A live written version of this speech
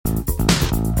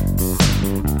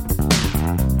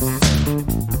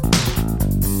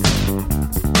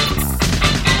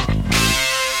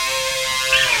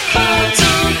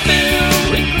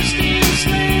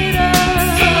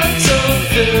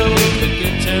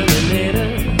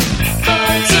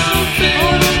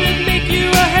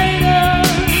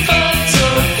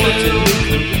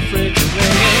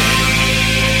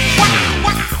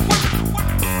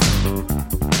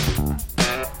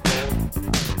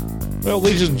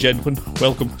Ladies and gentlemen,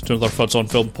 welcome to another Fuds on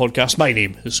Film podcast. My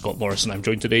name is Scott Morris and I'm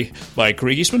joined today by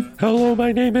Craig Eastman. Hello,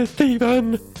 my name is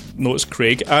Stephen. No, it's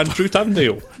Craig. And Drew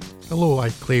Tandale. Hello,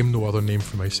 I claim no other name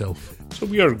for myself. So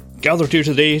we are gathered here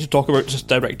today to talk about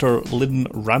director Lynne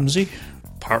Ramsay,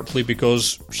 partly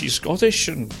because she's Scottish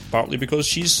and partly because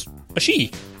she's a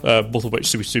she, both of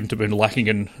which we seem to have been lacking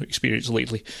in experience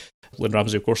lately. Lynne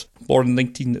Ramsay, of course, born in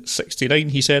 1969,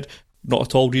 he said. Not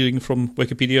at all reading from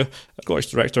Wikipedia. A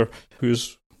Scottish director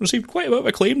who's received quite a bit of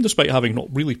acclaim despite having not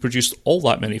really produced all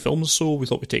that many films, so we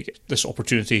thought we'd take this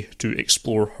opportunity to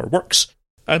explore her works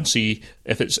and see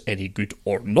if it's any good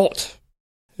or not.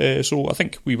 So I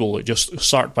think we will just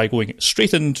start by going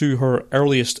straight into her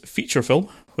earliest feature film,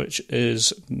 which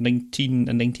is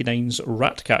 1999's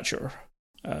Ratcatcher.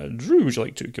 Drew, would you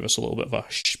like to give us a little bit of a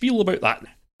spiel about that?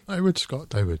 I would,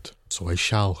 Scott, I would. So I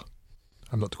shall.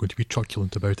 I'm not going to be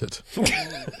truculent about it.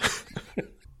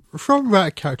 From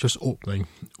Ratcatcher's opening,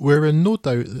 we're in no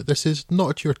doubt that this is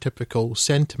not your typical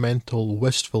sentimental,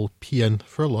 wistful paean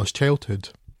for a lost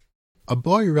childhood. A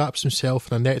boy wraps himself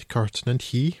in a net curtain and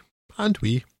he, and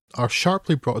we, are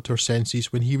sharply brought to our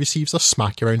senses when he receives a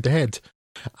smack around the head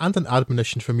and an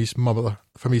admonition from his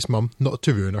mum not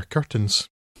to ruin our curtains.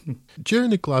 During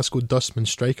the Glasgow Dustman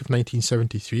strike of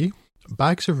 1973,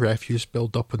 bags of refuse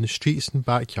build up on the streets and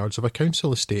backyards of a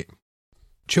council estate.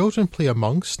 Children play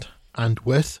amongst and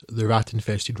with the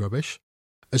rat-infested rubbish,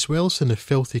 as well as in the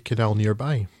filthy canal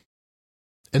nearby.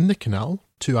 In the canal,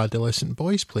 two adolescent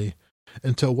boys play,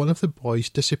 until one of the boys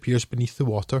disappears beneath the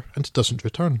water and doesn't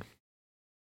return.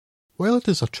 While it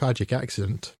is a tragic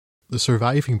accident, the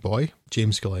surviving boy,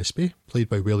 James Gillespie, played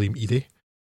by William Eadie,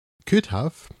 could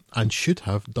have, and should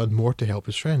have, done more to help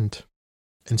his friend.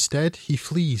 Instead, he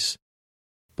flees,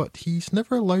 but he's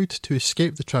never allowed to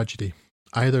escape the tragedy,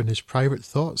 either in his private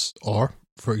thoughts or,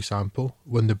 for example,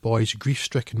 when the boy's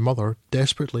grief-stricken mother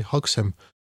desperately hugs him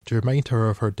to remind her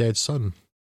of her dead son,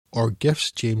 or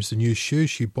gifts James the new shoes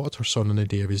she bought her son on the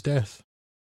day of his death.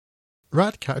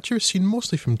 Ratcatcher is seen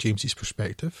mostly from James's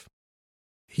perspective.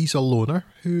 He's a loner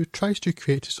who tries to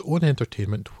create his own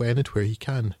entertainment when and where he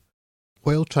can,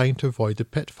 while trying to avoid the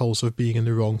pitfalls of being in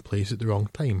the wrong place at the wrong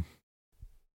time.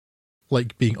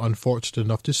 Like being unfortunate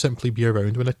enough to simply be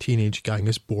around when a teenage gang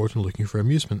is bored and looking for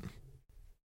amusement.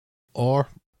 Or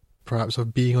perhaps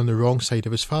of being on the wrong side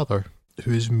of his father,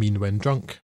 who is mean when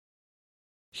drunk.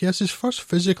 He has his first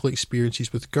physical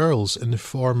experiences with girls in the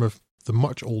form of the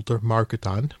much older Margaret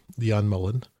Ann, the Anne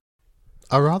Mullen,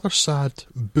 a rather sad,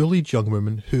 bullied young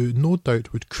woman who no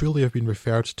doubt would cruelly have been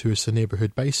referred to as the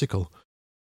neighbourhood bicycle,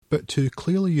 but who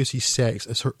clearly uses sex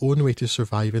as her own way to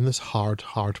survive in this hard,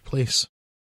 hard place.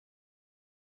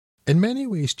 In many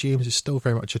ways, James is still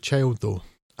very much a child, though,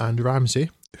 and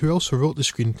Ramsay, who also wrote the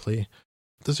screenplay,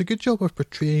 does a good job of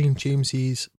portraying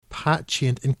James's patchy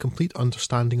and incomplete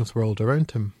understanding of the world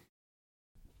around him.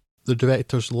 The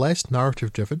director's less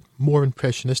narrative-driven, more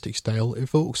impressionistic style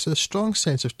evokes a strong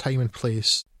sense of time and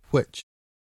place, which,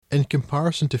 in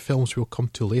comparison to films we'll come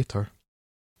to later,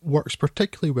 works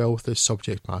particularly well with this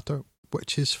subject matter,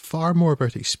 which is far more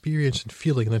about experience and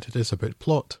feeling than it is about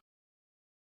plot.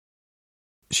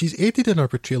 She's aided in her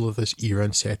portrayal of this era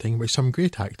and setting by some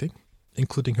great acting,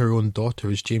 including her own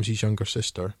daughter as James's younger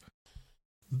sister,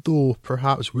 though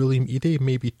perhaps William Eadie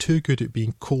may be too good at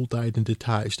being cold-eyed and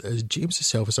detached, as James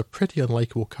himself is a pretty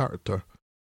unlikable character,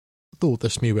 though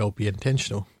this may well be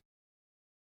intentional.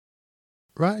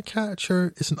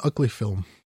 Ratcatcher is an ugly film,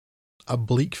 a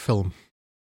bleak film,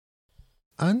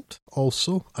 and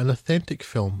also an authentic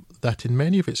film that in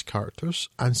many of its characters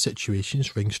and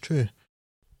situations rings true,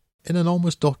 in an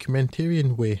almost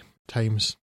documentarian way at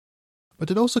times.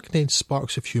 But it also contains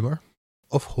sparks of humour,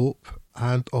 of hope,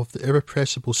 and of the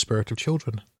irrepressible spirit of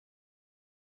children.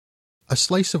 A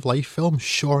slice-of-life film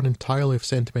shorn entirely of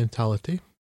sentimentality,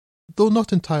 though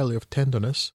not entirely of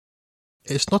tenderness.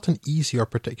 It's not an easy or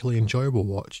particularly enjoyable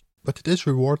watch, but it is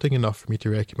rewarding enough for me to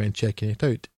recommend checking it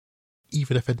out,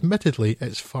 even if admittedly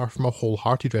it's far from a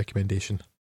wholehearted recommendation.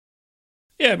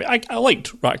 Yeah, I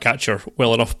liked Ratcatcher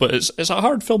well enough, but it's a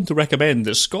hard film to recommend.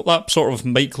 It's got that sort of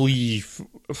Mike Leigh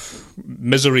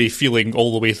misery feeling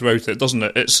all the way throughout it, doesn't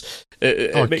it?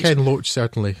 Ken Loach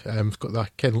certainly. It's got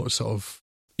that Ken Loach sort of...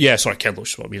 Yeah, sorry, Ken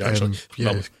Loach is what I mean, actually.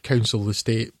 Council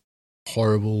estate,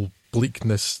 horrible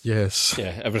bleakness, yes.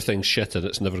 Yeah, everything's shit and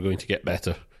it's never going to get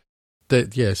better.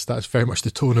 Yes, that's very much the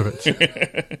tone of it.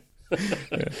 Yeah.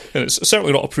 And it's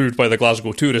certainly not approved by the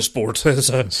Glasgow Tourist Board. It's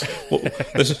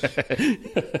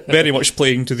very much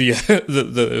playing to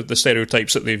the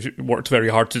stereotypes that they've worked very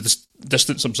hard to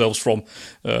distance themselves from.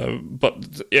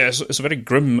 But yeah, it's a very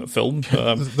grim film.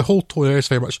 The whole tone is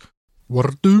very much,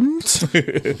 we're doomed.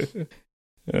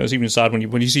 It's even sad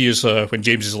when you see his, when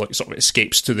James is like sort of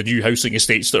escapes to the new housing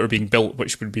estates that are being built,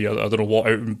 which would be I don't know what,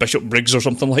 out in Bishop Briggs or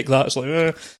something like that. It's like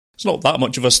it's not that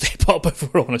much of a step up,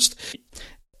 if we're honest.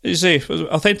 You say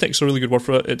authentic's a really good word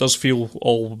for it. It does feel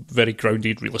all very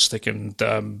grounded, realistic, and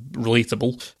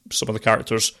relatable. Some of the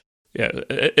characters,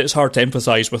 it's hard to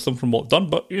empathise with them from what done,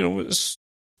 but it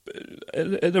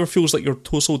never feels like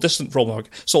you're so distant from them.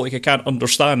 It's not like I can't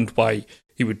understand why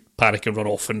he would panic and run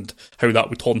off, and how that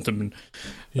would haunt him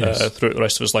throughout the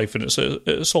rest of his life. And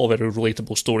it's all a very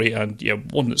relatable story, and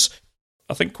one that's,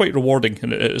 I think, quite rewarding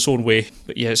in its own way.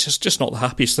 But it's just not the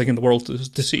happiest thing in the world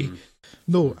to see.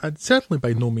 No, and certainly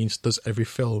by no means does every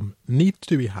film need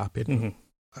to be happy.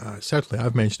 Mm-hmm. Certainly,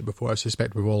 I've mentioned it before, I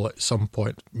suspect we've all at some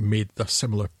point made the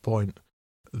similar point,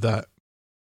 that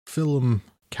film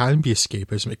can be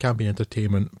escapism, it can be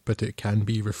entertainment, but it can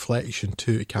be reflection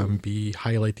too, it can be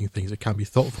highlighting things, it can be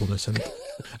thoughtfulness. And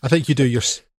I think you do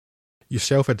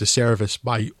yourself a disservice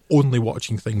by only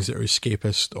watching things that are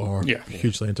escapist or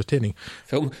hugely entertaining.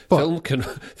 Film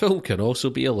can also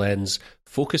be a lens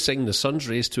focusing the sun's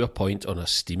rays to a point on a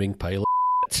steaming pile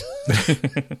of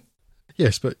shit.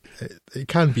 Yes, but it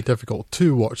can be difficult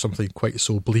to watch something quite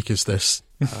so bleak as this.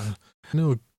 I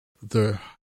know there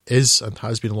is and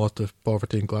has been a lot of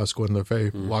poverty in Glasgow, and there are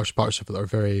very large parts of it that are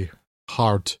very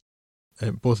hard,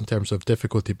 both in terms of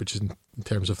difficulty, but just in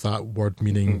terms of that word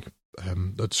meaning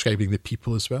describing the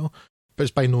people as well. But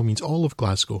it's by no means all of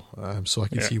Glasgow, so I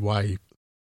can see why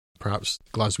perhaps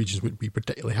Glaswegians wouldn't be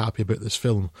particularly happy about this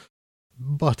film.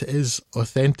 But it is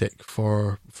authentic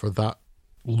for that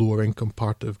lower income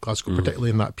part of Glasgow,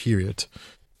 particularly in that period.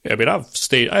 Yeah, I mean, I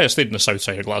stayed in the south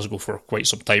side of Glasgow for quite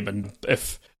some time, and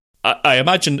I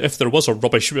imagine if there was a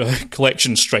rubbish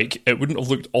collection strike, it wouldn't have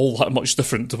looked all that much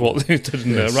different to what they did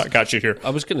in Ratcatcher here.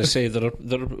 I was going to say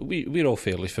we're all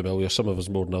fairly familiar, some of us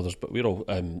more than others, but we're all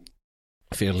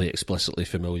fairly explicitly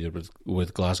familiar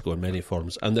with Glasgow in many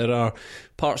forms, and there are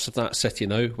parts of that city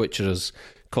now which are as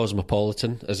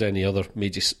cosmopolitan as any other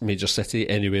major city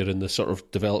anywhere in the sort of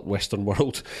developed Western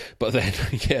world. But then,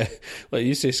 like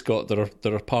you say, Scott, there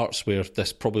are parts where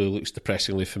this probably looks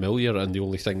depressingly familiar, and the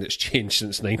only thing that's changed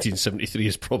since 1973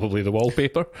 is probably the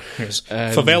wallpaper. Yes.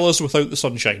 Favelas without the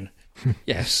sunshine.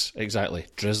 Yes, exactly.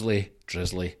 Drizzly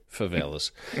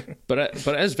favelas. but it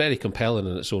is very compelling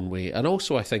in its own way, and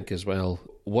also I think as well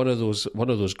one of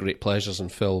those great pleasures in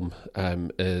film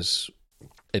is,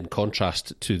 in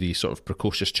contrast to the sort of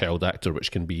precocious child actor,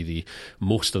 which can be the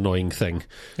most annoying thing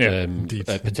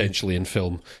potentially in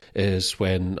film, is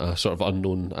when a sort of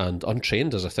unknown and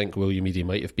untrained, as I think William Eadie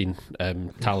might have been,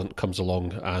 talent comes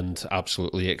along and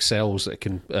absolutely excels. It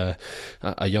can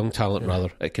a young talent rather.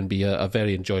 It can be a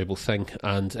very enjoyable thing,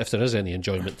 and if there is any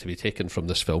enjoyment to be taken from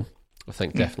this film, I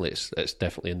think definitely it's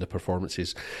definitely in the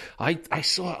performances. I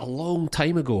saw it a long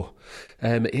time ago.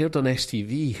 It aired on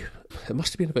STV. It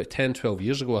must have been about 10, 12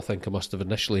 years ago, I think I must have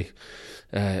initially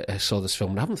saw this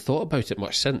film. And I haven't thought about it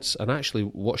much since. And actually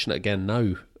watching it again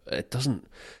now, it doesn't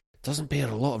bear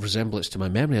a lot of resemblance to my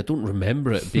memory. I don't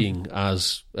remember it being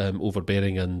as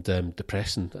overbearing and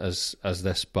depressing as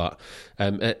this, but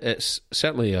it's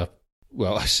certainly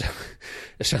it's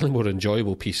certainly a more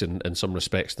enjoyable piece in some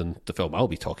respects than the film I'll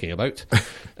be talking about.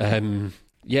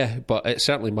 But it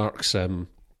certainly marks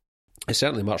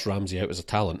Ramsey out as a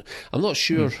talent. I'm not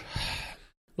sure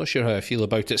how I feel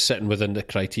about it sitting within the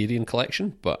Criterion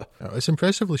collection, but it's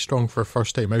impressively strong for a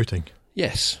first time outing.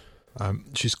 Yes.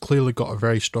 She's clearly got a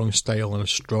very strong style and a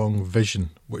strong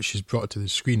vision, which she's brought to the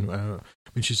screen.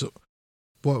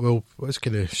 What's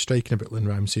kind of striking about Lynne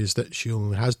Ramsay is that she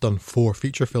only has done 4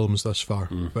 feature films thus far,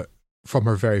 but from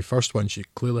her very first one, she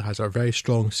clearly has a very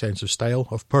strong sense of style,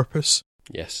 of purpose.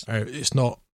 Yes. It's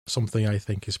not something I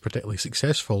think is particularly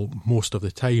successful most of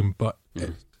the time, but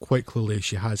quite clearly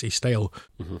she has a style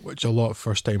which a lot of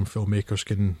first-time filmmakers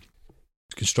can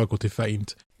struggle to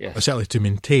find, certainly to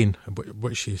maintain,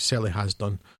 which she certainly has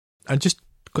done. And just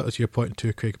got to your point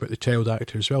too, Craig, about the child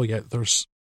actor as well. Yeah,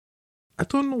 I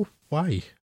don't know why,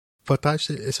 but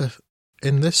actually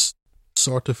in this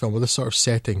sort of film, with this sort of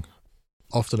setting,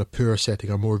 often a poorer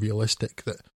setting or more realistic,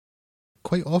 that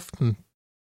quite often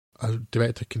a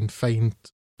director can find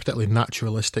particularly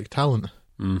naturalistic talent.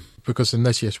 Because in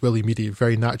this, yes, William Eadie,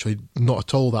 very naturally, not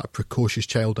at all that precocious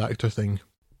child actor thing.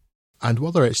 And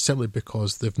whether it's simply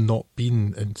because they've not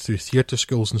been through theatre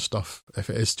schools and stuff, if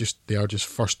it is just they are just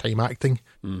first time acting,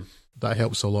 that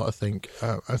helps a lot, I think.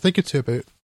 I'm thinking too about,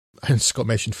 and Scott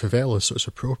mentioned Favelas, so it's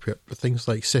appropriate, but things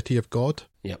like City of God,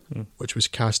 which was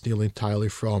cast nearly entirely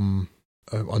from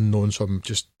unknowns, from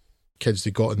just kids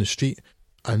they got in the street.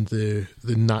 and the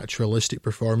naturalistic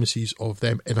performances of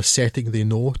them in a setting they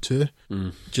know too,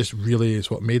 just really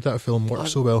is what made that film work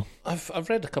so well. I've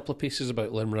read a couple of pieces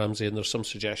about Lynn Ramsay, and there's some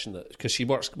suggestion that, because she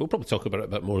works, we'll probably talk about it a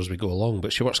bit more as we go along,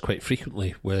 but she works quite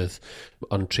frequently with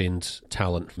untrained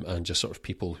talent and just sort of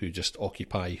people who just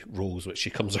occupy roles which she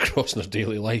comes across in her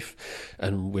daily life,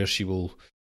 and where she will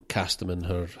cast them in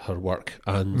her work,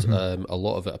 and a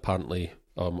lot of it apparently,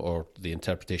 or the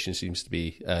interpretation seems to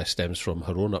be, stems from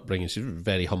her own upbringing. She's a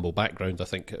very humble background. I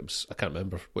think it was, I can't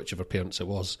remember which of her parents it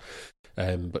was,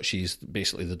 but she's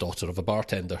basically the daughter of a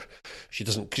bartender. She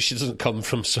doesn't come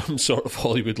from some sort of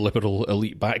Hollywood liberal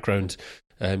elite background.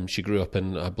 She grew up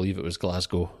in, I believe it was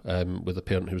Glasgow, with a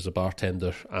parent who was a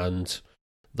bartender, and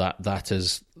that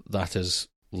is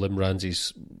Lynn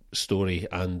Ramsay's story,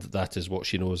 and that is what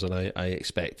she knows, and I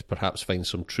expect perhaps find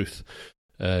some truth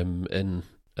in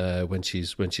when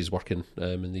she's working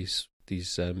in these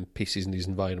pieces in these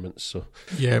environments. So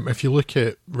yeah, if you look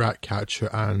at Ratcatcher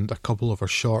and a couple of her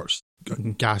shorts,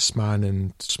 Gasman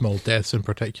and Small Deaths in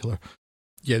particular,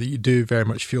 yeah, you do very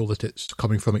much feel that it's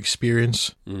coming from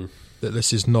experience, that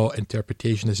this is not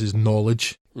interpretation, this is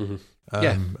knowledge.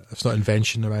 It's not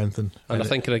invention or anything. And I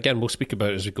think, and again, we'll speak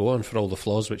about it as we go on, for all the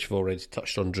flaws which you've already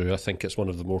touched on, Drew. I think it's one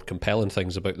of the more compelling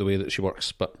things about the way that she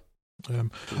works. But I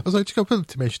was like,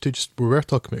 to mention too, just we were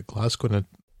talking about Glasgow, and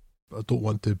I don't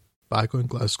want to bag on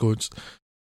Glasgow.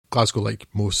 Glasgow, like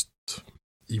most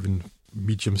even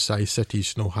medium-sized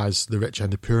cities, has the rich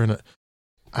and the poor in it.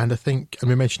 And I think, and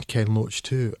we mentioned Ken Loach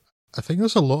too, I think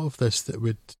there's a lot of this that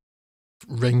would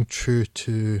ring true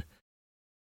to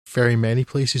very many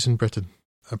places in Britain,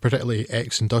 and particularly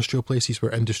ex-industrial places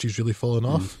where industry's really fallen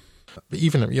off. But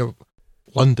even,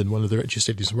 London, one of the richest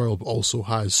cities in the world, also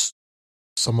has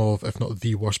some of, if not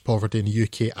the worst poverty in the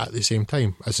UK at the same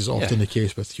time, as is often the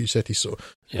case with huge cities. So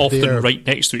often right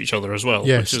next to each other as well,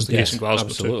 which is the case in Glasgow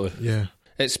absolutely. too. Yeah.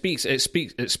 It speaks in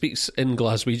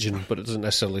Glaswegian, but it doesn't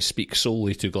necessarily speak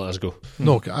solely to Glasgow.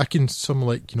 No, I can, some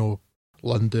like,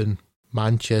 London,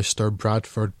 Manchester,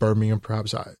 Bradford, Birmingham,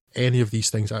 perhaps, any of these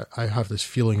things, I have this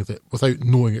feeling that without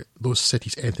knowing those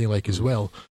cities anything like as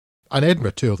well, and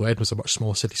Edinburgh too, although Edinburgh's a much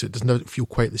smaller city, so it doesn't feel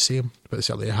quite the same, but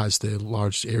certainly it has the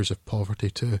large areas of poverty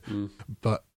too.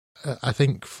 But I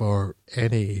think for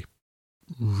any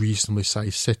reasonably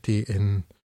sized city in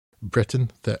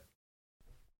Britain, that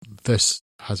this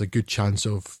has a good chance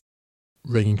of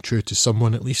ringing true to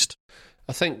someone at least.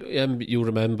 I think you'll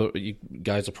remember, you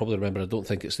guys will probably remember, I don't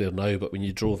think it's there now, but when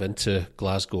you drove into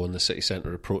Glasgow on the city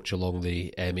centre approach along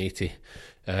the M80,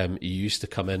 you used to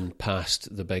come in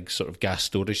past the big sort of gas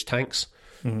storage tanks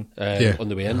on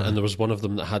the way in, and there was one of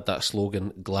them that had that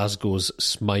slogan, Glasgow's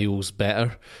Smiles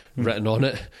Better, written on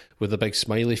it, with a big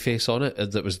smiley face on it,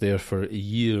 that was there for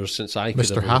years since I could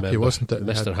Mr. Happy, remember. wasn't it?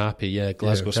 Mr. Happy, yeah,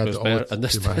 Glasgow Smiles Better. And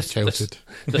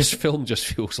this film just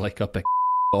feels like a big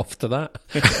off to that.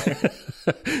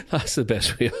 That's the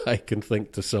best way I can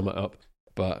think to sum it up.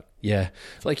 But yeah,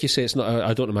 like you say, it's not,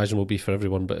 I don't imagine will be for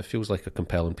everyone, but it feels like a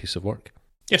compelling piece of work.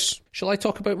 Yes. Shall I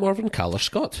talk about Morven Caller,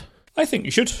 Scott? I think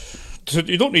you should.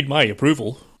 You don't need my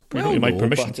approval. You don't need my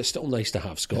permission. But it's still nice to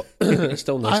have, Scott. It's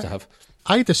still nice to have.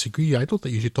 I disagree. I don't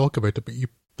think you should talk about it,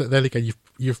 but then again,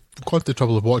 you've gone to the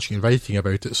trouble of watching and writing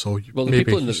about it, so well, the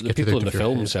people in the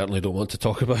film certainly don't want to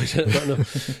talk about it. But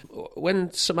no.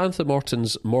 When Samantha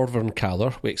Morton's Morven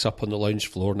Caller wakes up on the lounge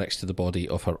floor next to the body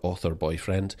of her author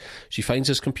boyfriend, she finds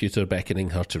his computer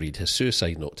beckoning her to read his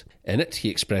suicide note. In it, he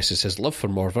expresses his love for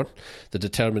Morven, the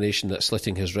determination that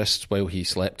slitting his wrists while he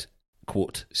slept,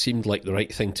 quote, seemed like the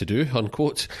right thing to do,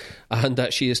 unquote, and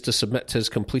that she is to submit his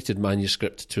completed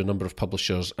manuscript to a number of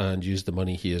publishers and use the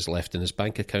money he has left in his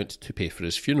bank account to pay for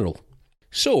his funeral.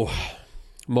 So,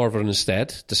 Morven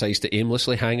instead decides to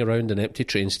aimlessly hang around an empty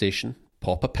train station,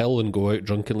 pop a pill and go out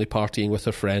drunkenly partying with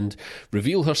her friend,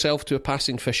 reveal herself to a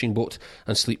passing fishing boat,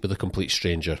 and sleep with a complete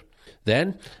stranger.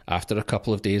 Then, after a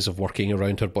couple of days of working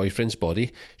around her boyfriend's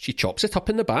body, she chops it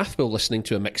up in the bath while listening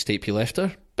to a mixtape he left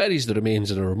her, buries the remains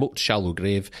in a remote shallow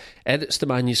grave, edits the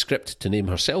manuscript to name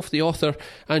herself the author,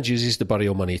 and uses the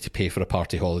burial money to pay for a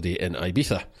party holiday in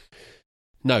Ibiza.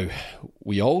 Now,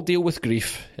 we all deal with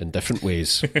grief in different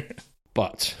ways,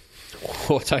 but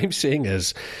what I'm saying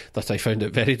is that I found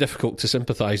it very difficult to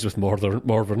sympathise with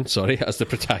Morven, as the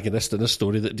protagonist in a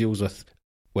story that deals with,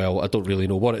 well, I don't really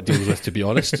know what it deals with, to be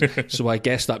honest, so I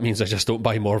guess that means I just don't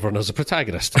buy Morven as a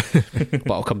protagonist. But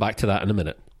I'll come back to that in a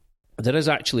minute. There is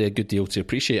actually a good deal to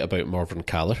appreciate about Morven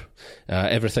Caller.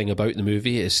 Everything about the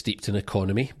movie is steeped in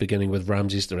economy, beginning with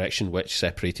Ramsey's direction, which,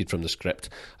 separated from the script,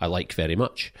 I like very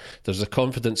much. There's a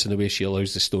confidence in the way she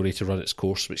allows the story to run its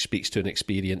course, which speaks to an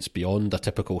experience beyond a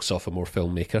typical sophomore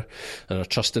filmmaker, and her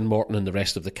trust in Morton and the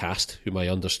rest of the cast, whom I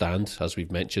understand, as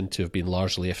we've mentioned, to have been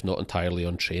largely, if not entirely,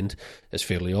 untrained, is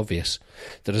fairly obvious.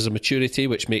 There is a maturity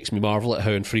which makes me marvel at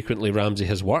how infrequently Ramsey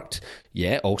has worked,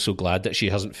 yet also glad that she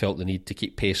hasn't felt the need to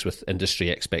keep pace with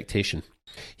industry expectation.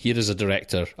 Here is a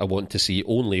director I want to see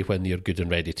only when they're good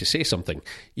and ready to say something,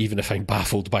 even if I'm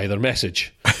baffled by their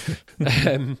message.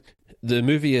 The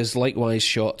movie is likewise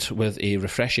shot with a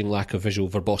refreshing lack of visual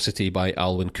verbosity by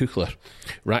Alwyn Kuchler,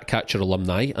 Ratcatcher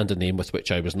alumni and a name with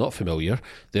which I was not familiar,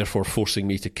 therefore forcing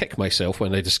me to kick myself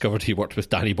when I discovered he worked with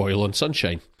Danny Boyle on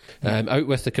Sunshine. Out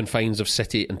with the confines of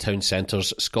city and town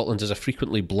centres, Scotland is a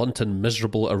frequently blunt and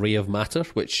miserable array of matter,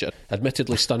 which,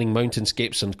 admittedly stunning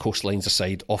mountainscapes and coastlines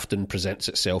aside, often presents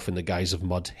itself in the guise of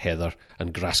mud, heather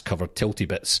and grass-covered tilty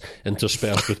bits,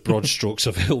 interspersed with broad strokes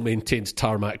of ill-maintained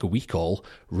tarmac we call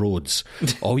roads.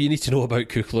 All you need to know about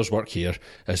Kuchler's work here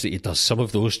is that he does some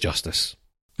of those justice.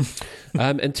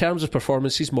 In terms of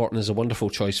performances, Morton is a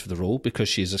wonderful choice for the role because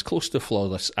she is as close to a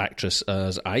flawless actress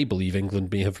as I believe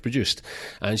England may have produced,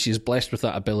 and she is blessed with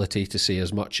that ability to say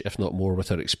as much, if not more, with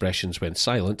her expressions when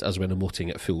silent as when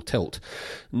emoting at full tilt.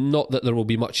 Not that there will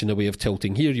be much in the way of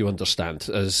tilting here, you understand,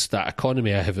 as that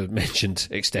economy I have mentioned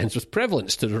extends with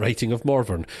prevalence to the writing of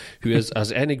Morven, who is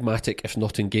as enigmatic, if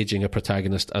not engaging, a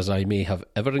protagonist as I may have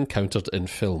ever encountered in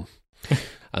film.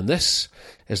 And this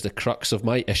is the crux of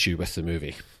my issue with the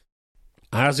movie.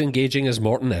 As engaging as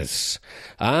Morton is,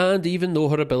 and even though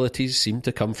her abilities seem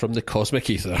to come from the cosmic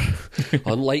ether,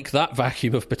 unlike that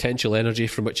vacuum of potential energy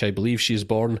from which I believe she is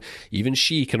born, even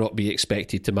she cannot be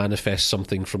expected to manifest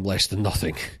something from less than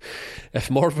nothing.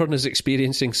 If Morven is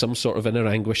experiencing some sort of inner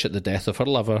anguish at the death of her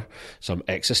lover, some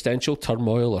existential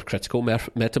turmoil or critical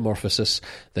metamorphosis,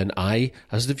 then I,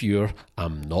 as the viewer,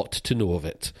 am not to know of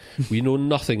it. We know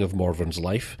nothing of Morven's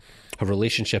life. Her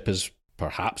relationship is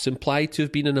perhaps implied to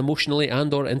have been an emotionally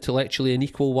and or intellectually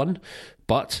unequal one,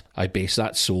 but I base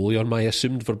that solely on my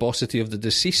assumed verbosity of the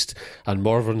deceased and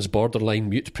Morven's borderline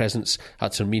mute presence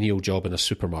at her menial job in a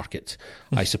supermarket.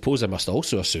 I suppose I must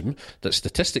also assume that,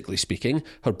 statistically speaking,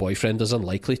 her boyfriend is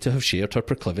unlikely to have shared her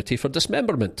proclivity for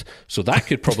dismemberment, so that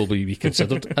could probably be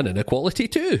considered an inequality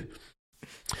too.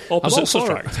 Opposites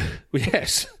attract.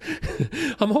 Yes.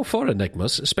 I'm all for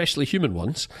enigmas, especially human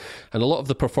ones, and a lot of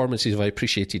the performances I've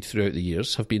appreciated throughout the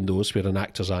years have been those where an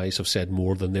actor's eyes have said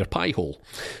more than their pie hole.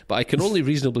 But I can only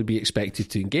reasonably be expected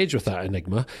to engage with that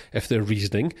enigma if their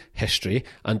reasoning, history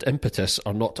and impetus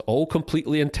are not all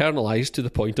completely internalised to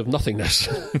the point of nothingness.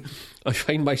 I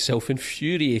find myself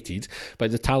infuriated by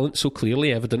the talent so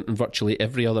clearly evident in virtually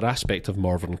every other aspect of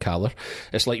Morven Caller.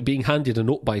 It's like being handed a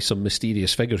note by some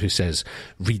mysterious figure who says,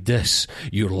 "Read this,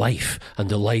 your life and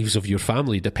the lives of your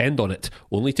family depend on it,"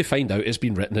 only to find out it's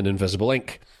been written in invisible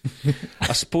ink.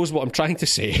 I suppose what I'm trying to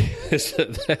say is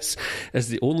that this is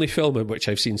the only film in which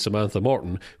I've seen Samantha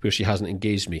Morton where she hasn't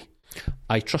engaged me.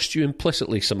 I trust you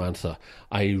implicitly, Samantha.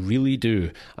 I really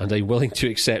do, and I'm willing to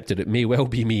accept that it may well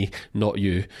be me, not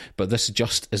you, but this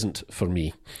just isn't for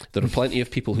me. There are plenty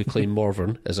of people who claim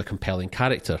Morven is a compelling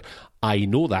character. I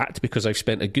know that because I've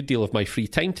spent a good deal of my free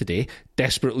time today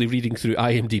desperately reading through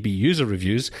IMDb user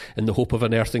reviews in the hope of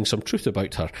unearthing some truth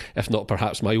about her, if not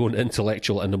perhaps my own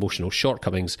intellectual and emotional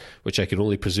shortcomings, which I can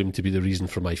only presume to be the reason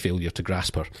for my failure to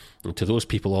grasp her. And to those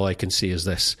people, all I can say is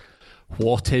this: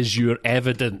 what is your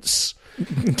evidence?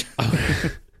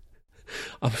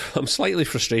 I'm slightly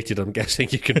frustrated, I'm guessing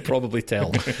you can probably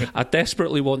tell. I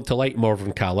desperately want to like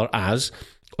Morven Caller as,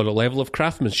 on a level of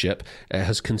craftsmanship, it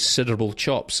has considerable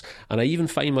chops, and I even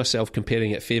find myself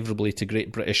comparing it favourably to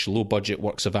great British low-budget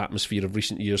works of atmosphere of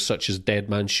recent years, such as Dead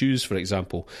Man's Shoes, for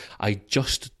example. I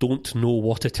just don't know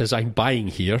what it is I'm buying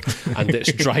here, and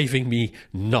it's driving me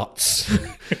nuts.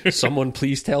 Someone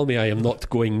please tell me I am not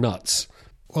going nuts.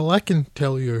 Well, I can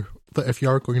tell you that if you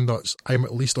are going nuts, I'm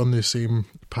at least on the same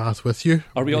path with you.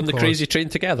 Are we on the crazy train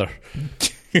together?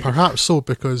 Perhaps so,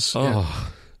 because...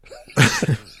 Oh.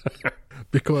 Yeah.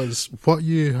 Because what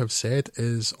you have said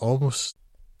is almost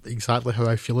exactly how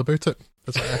I feel about it.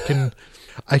 It's like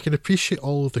I can appreciate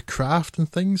all of the craft and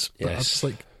things, but Yes. I'm just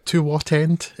like, to what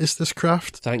end is this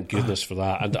craft? Thank goodness for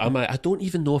that. And I don't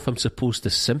even know if I'm supposed to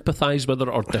sympathise with her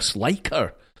or dislike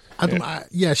her.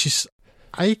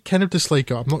 I kind of dislike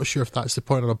her. I'm not sure if that's the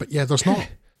point or not, but yeah, there's not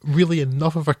really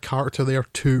enough of a character there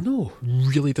to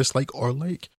really dislike or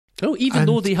like. No, even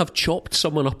though they have chopped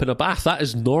someone up in a bath, that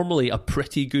is normally a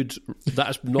pretty good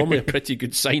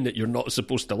sign that you're not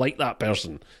supposed to like that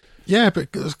person. Yeah,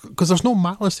 but because there's no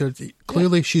malice there.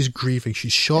 Clearly, she's grieving.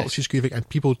 She's shocked. She's grieving, and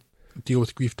people deal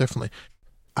with grief differently.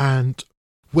 And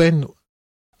when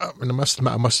I must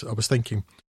admit, I was thinking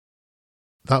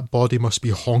that body must be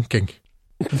honking.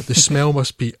 The smell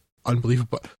must be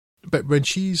unbelievable. But when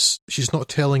she's not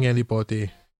telling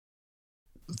anybody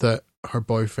that her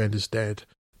boyfriend is dead,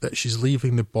 that she's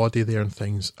leaving the body there and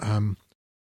things,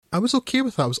 I was okay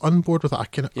with that. I was on board with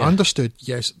that. I understood,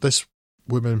 yes, this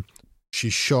woman,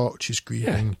 she's shocked, she's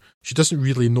grieving, she doesn't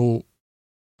really know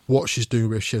what she's doing,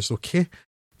 where she is, okay?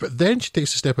 But then she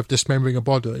takes the step of dismembering a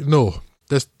body. Like, no,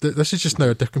 this is just now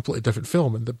a completely different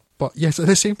film. But yes, at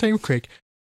the same time, Craig,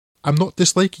 I'm not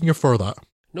disliking her for that.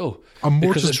 No, I'm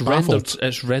more because just baffled.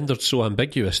 It's rendered so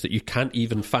ambiguous that you can't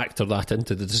even factor that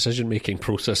into the decision-making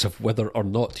process of whether or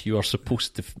not you are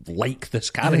supposed to like this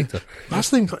character. That's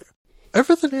the thing. Like,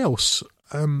 everything else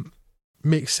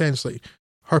makes sense. Like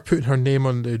her putting her name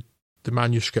on the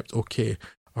manuscript, okay.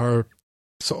 Her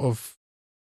sort of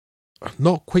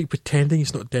not quite pretending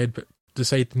he's not dead, but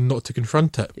deciding not to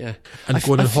confront it. Yeah, and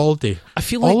going on holiday. I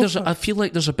feel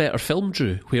like there's a better film,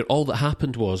 Drew, where all that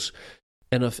happened was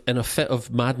in a fit of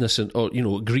madness or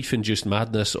grief-induced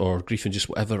madness or grief-induced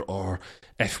whatever, or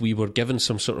if we were given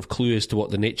some sort of clue as to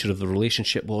what the nature of the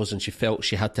relationship was and she felt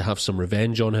she had to have some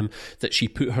revenge on him, that she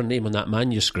put her name on that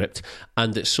manuscript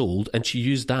and it sold, and she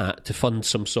used that to fund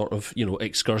some sort of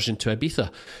excursion to Ibiza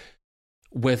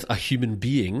with a human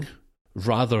being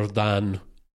rather than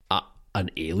an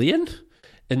alien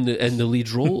in the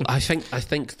lead role. I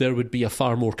think there would be a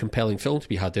far more compelling film to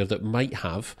be had there that might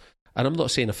have. And I'm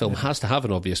not saying a film has to have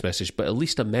an obvious message, but at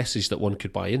least a message that one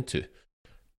could buy into.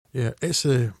 Yeah, it's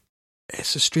a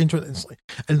strange one. It's like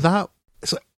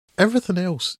everything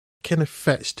else kind of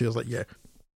fits to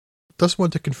doesn't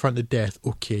want to confront the death.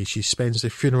 Okay, she spends the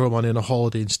funeral money on a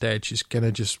holiday instead. She's kind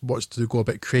of just wants to go a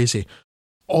bit crazy.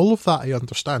 All of that I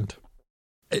understand.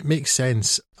 It makes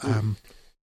sense. And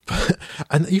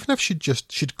even if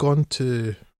she'd gone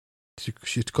to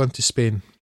Spain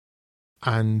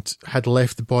and had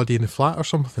left the body in the flat or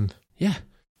something. Yeah.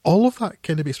 All of that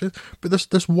kind of makes sense. But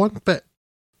there's one bit,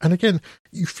 and again,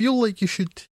 you feel like you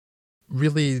should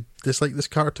really dislike this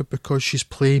character because she's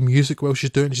playing music while she's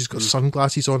doing it. She's got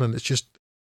sunglasses on, and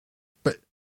but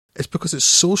it's because it's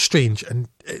so strange and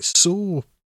it's so,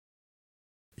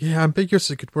 ambiguous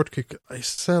is a good word. It's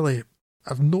silly.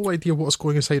 I've no idea what's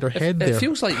going inside her head there. It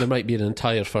feels like there might be an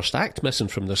entire first act missing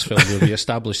from this film where we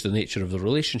establish the nature of the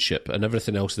relationship, and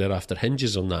everything else thereafter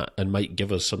hinges on that and might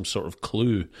give us some sort of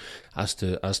clue as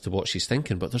to what she's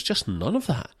thinking. But there's just none of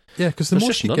that. Yeah, because the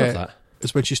most you get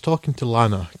is when she's talking to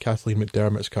Lana, Kathleen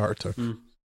McDermott's character,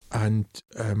 and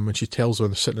when she tells her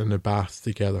they're sitting in the bath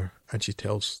together, and she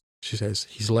says,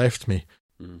 "He's left me,"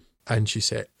 and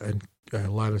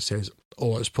Lana says,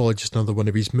 "Oh, it's probably just another one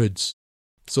of his moods."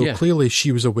 So clearly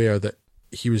she was aware that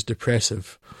he was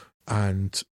depressive,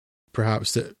 and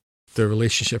perhaps that the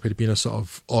relationship had been a sort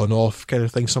of on-off kind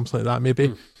of thing, something like that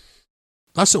maybe.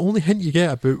 That's the only hint you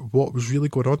get about what was really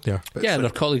going on there. But and her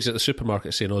colleagues at the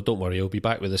supermarket saying, "Oh, don't worry, he'll be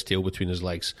back with his tail between his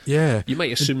legs." Yeah. You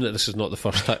might assume that this is not the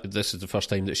first time. This is the first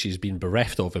time that she's been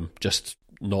bereft of him, just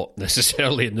not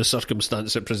necessarily in the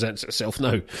circumstance it presents itself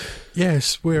now.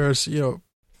 Yes, whereas,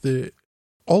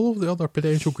 all of the other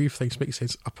potential grief things make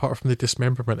sense apart from the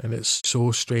dismemberment, and it's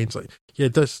so strange.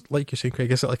 It does, like you're saying,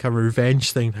 Craig, is it like a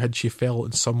revenge thing? Had she felt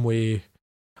in some way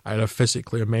either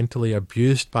physically or mentally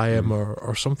abused by him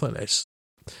or something?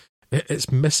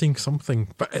 It's missing something.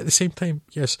 But at the same time,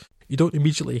 yes, you don't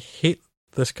immediately hate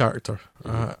this character.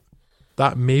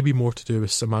 That may be more to do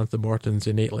with Samantha Morton's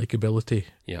innate likability.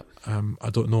 Yeah. I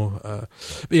don't know.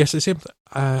 But yes, at the same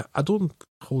time, I don't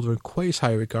hold her in quite as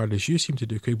high regard as you seem to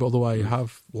do, Craig, but although I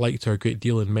have liked her a great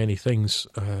deal in many things,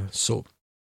 so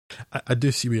I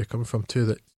do see where you're coming from too,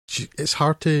 that it's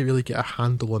hard to really get a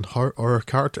handle on her or her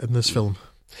character in this film.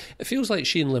 It feels like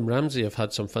she and Lynn Ramsey have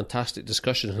had some fantastic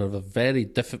discussions and have a very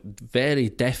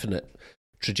definite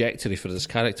trajectory for this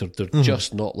character. They're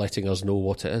just not letting us know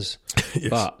what it is. Yes.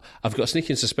 But I've got a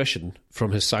sneaking suspicion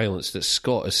from his silence that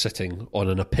Scott is sitting on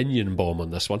an opinion bomb on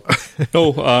this one.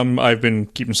 No, I've been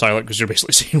keeping silent because you're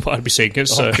basically saying what I'd be saying.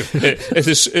 It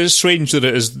is strange that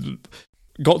it has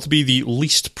got to be the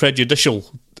least prejudicial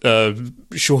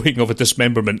showing of a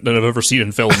dismemberment than I've ever seen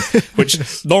in film,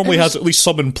 which normally has at least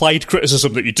some implied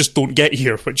criticism that you just don't get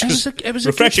here, which is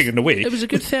refreshing in a way. It was a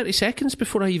good 30 seconds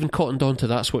before I even cottoned on to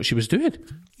that's what she was doing.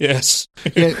 Yes.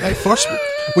 Yeah, at first,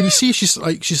 when you see she's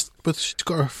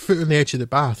got her foot on the edge of the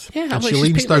bath, and she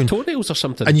leans down, toenails or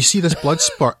something, and you see this blood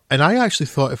spurt, and I actually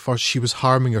thought at first she was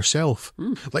harming herself,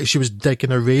 like she was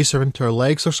digging a razor into her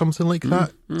legs or something like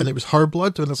that, and it was her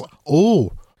blood, and it's like,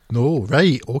 oh, no,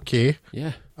 right, okay.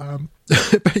 Yeah.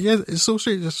 But yeah, it's so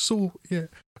strange. It's so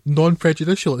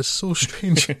non-prejudicial. It's so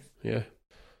strange. Yeah.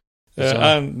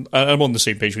 And I'm on the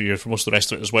same page with you for most of the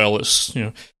rest of it as well. It's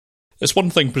it's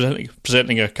one thing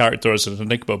presenting a character as an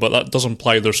enigma, but that does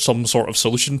imply there's some sort of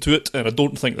solution to it, and I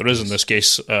don't think there is in this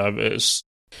case. For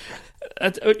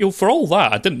all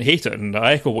that, I didn't hate it, and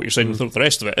I echo what you're saying with the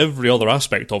rest of it. Every other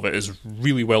aspect of it is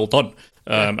really well done,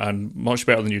 and much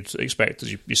better than you'd expect,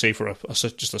 as you say, for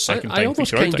just a second time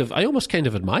feature outing. I almost kind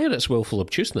of admire its willful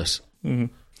obtuseness. Mm-hmm.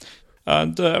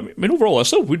 And overall, I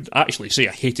still would actually say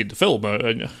I hated the film.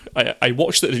 I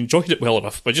watched it and enjoyed it well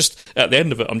enough, but just at the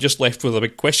end of it, I'm just left with a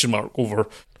big question mark over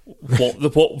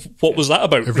what was that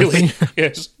about? Everything. Really?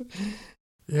 Yes.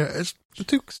 Yeah,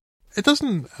 it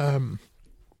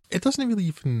doesn't really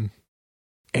even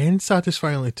end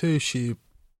satisfyingly too.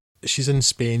 She's in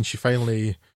Spain. She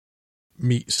finally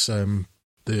meets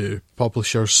the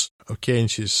publishers. Okay, and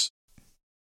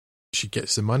she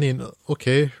gets the money, and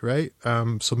okay, right.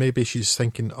 So maybe she's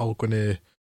thinking, "Oh, I'm going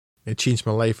to change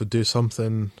my life or do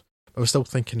something." I was still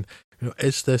thinking,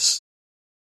 is this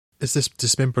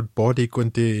dismembered body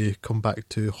going to come back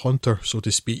to haunt her, so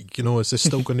to speak? Is this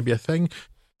still going to be a thing?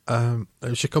 And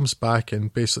she comes back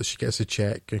and basically she gets a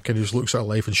check and kind of just looks at her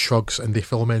life and shrugs, and the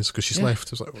film ends because she's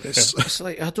left. It's like, it's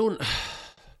like, I don't.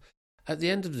 At the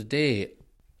end of the day,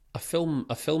 a film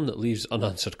that leaves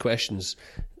unanswered questions,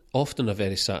 often a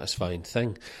very satisfying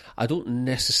thing. I don't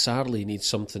necessarily need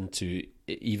something to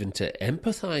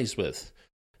empathise with.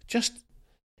 Just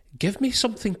give me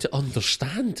something to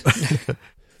understand.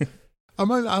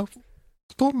 I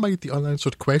don't mind the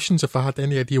unanswered questions if I had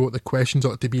any idea what the questions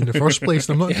ought to be in the first place.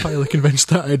 I'm not entirely convinced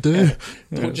that I do.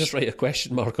 Don't just write a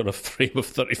question mark on a frame of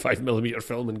 35mm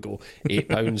film and go,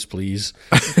 £8, please.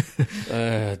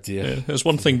 Dear. Yeah, it's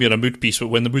one thing being a mood piece, but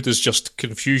when the mood is just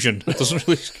confusion, it doesn't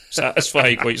really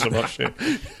satisfy quite so much. Yeah.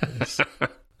 Yes.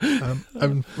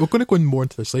 We're going to go in more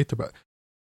into this later, but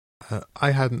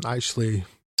I hadn't actually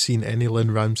seen any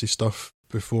Lynn Ramsay stuff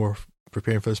before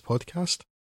preparing for this podcast.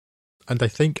 And I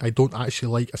think I don't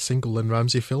actually like a single Lynn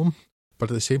Ramsay film, but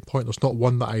at the same point, there's not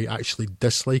one that I actually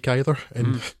dislike either.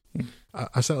 And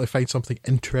I certainly find something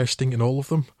interesting in all of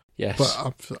them. Yes.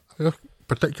 But I'm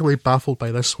particularly baffled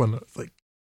by this one. Like,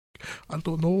 I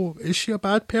don't know, is she a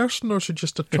bad person or is she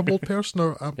just a troubled person?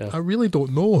 Or I really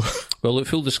don't know. Well, look,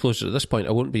 full disclosure, at this point,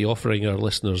 I won't be offering our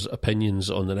listeners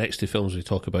opinions on the next two films we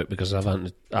talk about because I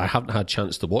haven't had a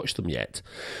chance to watch them yet.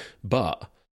 But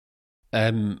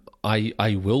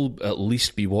I will at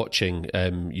least be watching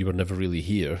You Were Never Really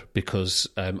Here because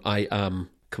I am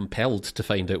compelled to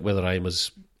find out whether I am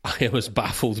as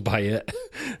baffled by it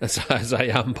as I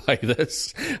am by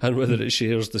this, and whether it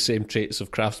shares the same traits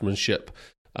of craftsmanship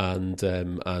and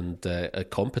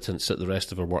competence that the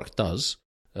rest of her work does,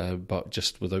 but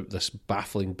just without this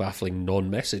baffling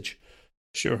non-message.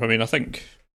 Sure, I mean, I think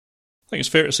it's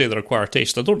fair to say they're acquired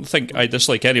taste. I don't think I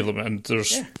dislike any of them, and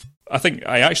I think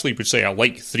I actually would say I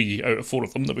like 3 out of 4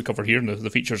 of them that we cover here in the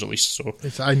features, at least. So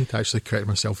I need to actually correct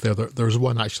myself there. There's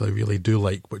one actually I really do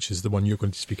like, which is the one you're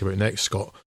going to speak about next,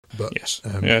 Scott. But yes,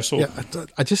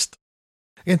 I just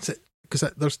against it because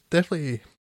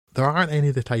there aren't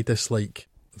any that I dislike.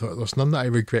 There's none that I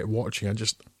regret watching. I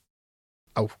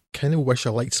kind of wish I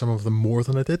liked some of them more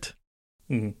than I did.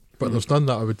 But there's none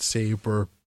that I would say were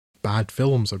bad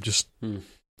films. I'm just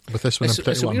with this one in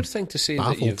particular. It's a weird thing to say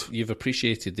baffled. That you've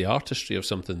appreciated the artistry of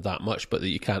something that much, but that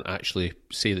you can't actually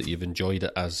say that you've enjoyed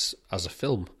it as a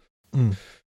film. But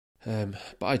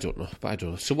I don't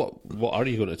know. So what are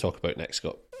you going to talk about next,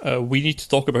 Scott? We need to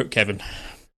talk about Kevin.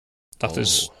 That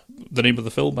is the name of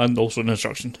the film and also an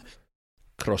instruction.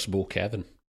 Crossbow Kevin.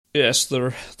 Yes,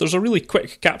 there's a really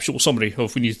quick capsule summary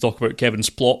of we need to talk about Kevin's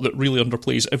plot that really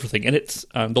underplays everything in it,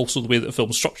 and also the way that the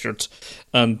film's structured.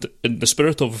 And in the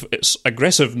spirit of its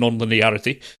aggressive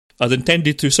non-linearity, I'd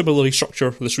intended to similarly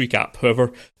structure this recap.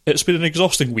 However, it's been an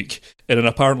exhausting week, in an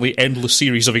apparently endless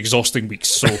series of exhausting weeks,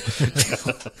 so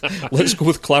let's go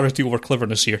with clarity over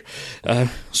cleverness here.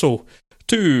 So,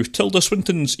 to Tilda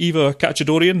Swinton's Eva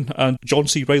Cachadorian and John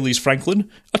C. Reilly's Franklin,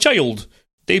 a child,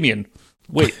 Damien.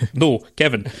 Wait, no,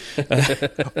 Kevin.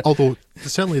 Although,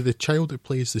 certainly the child who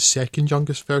plays the second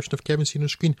youngest version of Kevin seen on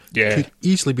screen could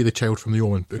easily be the child from The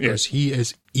Omen, because he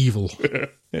is evil.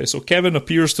 So Kevin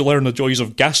appears to learn the joys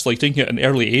of gaslighting at an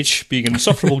early age, being an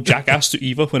insufferable jackass to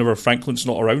Eva whenever Franklin's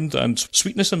not around, and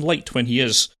sweetness and light when he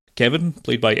is. Kevin,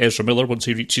 played by Ezra Miller once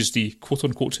he reaches the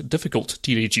quote-unquote difficult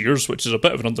teenage years, which is a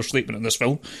bit of an understatement in this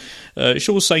film,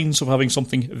 shows signs of having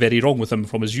something very wrong with him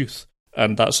from his youth.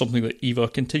 And that's something that Eva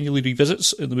continually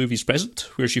revisits in the movie's present,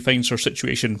 where she finds her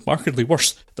situation markedly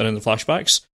worse than in the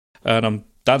flashbacks. And I'm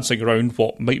dancing around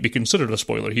what might be considered a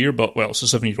spoiler here, but, well, it's a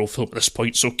 7-year-old film at this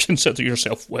point, so consider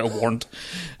yourself well warned.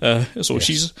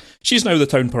 Yes. She's now the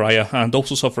town pariah and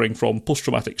also suffering from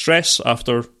post-traumatic stress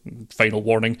after, final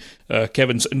warning,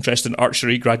 Kevin's interest in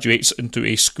archery graduates into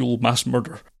a school mass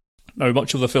murder. Now,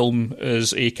 much of the film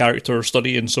is a character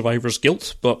study in survivor's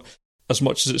guilt, but as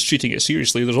much as it's treating it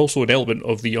seriously, there's also an element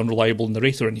of the unreliable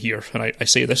narrator in here, and I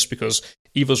say this because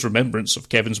Eva's remembrance of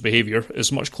Kevin's behaviour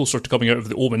is much closer to coming out of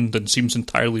The Omen than seems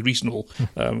entirely reasonable.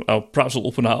 Perhaps I'll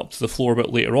open that up to the floor a bit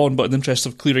later on, but in the interest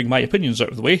of clearing my opinions out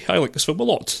of the way, I like this film a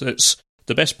lot. It's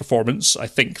the best performance, I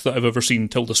think, that I've ever seen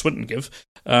Tilda Swinton give,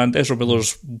 and Ezra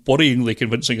Miller's worryingly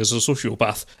convincing as a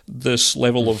sociopath. This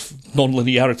level of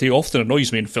non-linearity often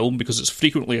annoys me in film because it's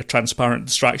frequently a transparent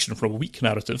distraction from a weak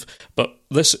narrative, but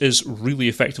this is really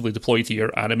effectively deployed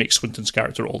here, and it makes Swinton's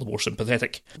character all the more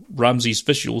sympathetic. Ramsey's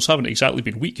visuals haven't exactly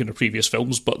been weak in her previous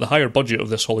films, but the higher budget of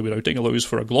this Hollywood outing allows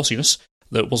for a glossiness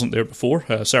that wasn't there before,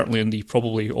 certainly in the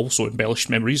probably also embellished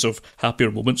memories of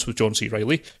happier moments with John C.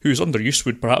 Reilly, whose underuse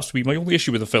would perhaps be my only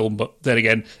issue with the film, but then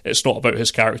again, it's not about his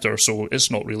character, so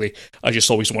it's not really. I just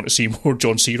always want to see more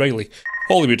John C. Reilly.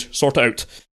 Hollywood, sort it out.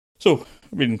 So,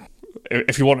 I mean,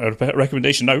 if you want a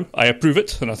recommendation now, I approve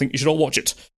it, and I think you should all watch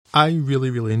it. I really,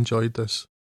 really enjoyed this.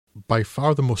 By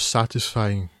far the most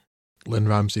satisfying Lynn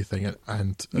Ramsey thing,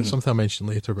 and it's something I'll mention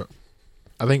later, but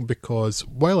I think because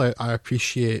while I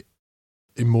appreciate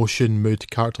emotion, mood,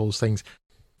 character, those things,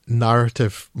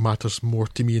 narrative matters more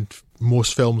to me in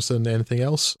most films than anything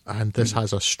else, and this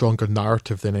has a stronger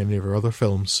narrative than any of our other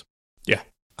films. Yeah.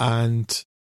 And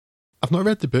I've not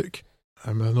read the book.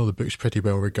 I know the book's pretty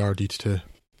well regarded too,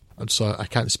 and so I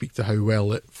can't speak to how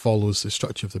well it follows the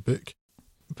structure of the book.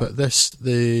 But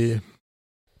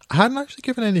I hadn't actually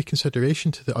given any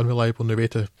consideration to the unreliable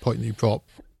narrator point that you brought,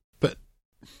 but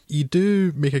you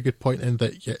do make a good point in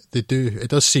that it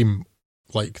does seem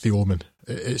like The Omen.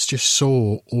 It's just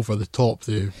so over the top,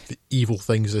 the evil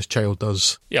things this child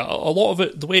does. Yeah, a lot of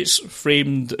it, the way it's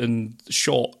framed and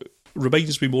shot,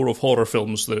 reminds me more of horror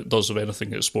films than it does of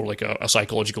anything that's more like a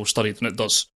psychological study than it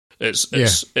does. It's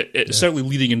certainly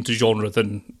leading into genre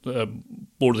than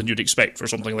more than you'd expect for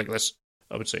something like this,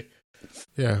 I would say.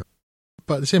 Yeah,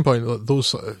 but at the same point,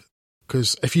 those,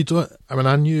 because if you don't, I mean,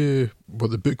 I knew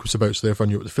what the book was about, so therefore I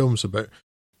knew what the film was about,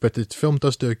 but the film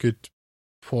does do a good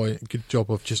job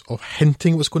of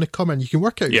hinting what's going to come, and you can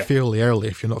work out fairly early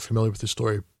if you're not familiar with the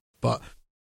story, but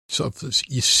sort of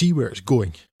you see where it's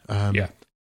going,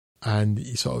 and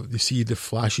you see the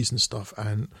flashes and stuff,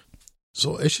 and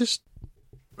so it's just,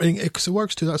 I mean, because it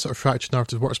works too. That sort of fractured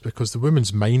narrative works because the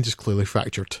woman's mind is clearly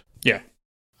fractured. Yeah,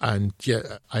 and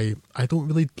I don't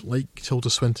really like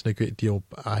Tilda Swinton a great deal,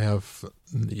 but I've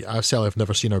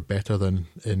never seen her better than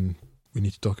in We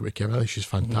Need to Talk About Kevin. I think she's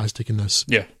fantastic in this.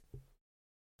 Yeah.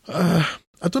 I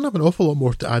don't have an awful lot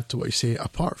more to add to what you say,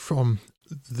 apart from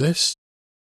this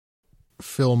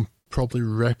film probably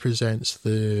represents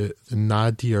the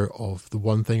nadir of the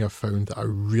one thing I've found that I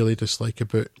really dislike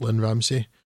about Lynn Ramsey,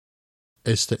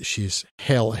 is that she's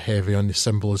hella heavy on the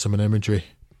symbolism and imagery.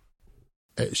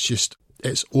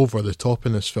 It's over the top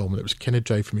in this film, and it was kind of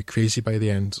driving me crazy by the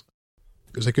end.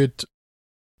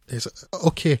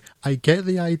 Okay, I get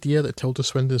the idea that Tilda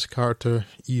Swinton's character,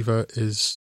 Eva,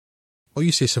 is... Well,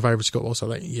 you say survivor's guilt also,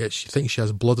 like, yeah, she thinks she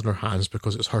has blood on her hands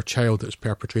because it's her child that's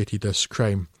perpetrated this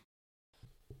crime.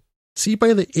 See,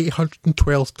 by the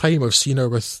 812th time I've seen her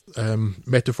with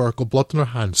metaphorical blood on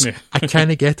her hands, I kind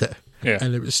of get it. Yeah.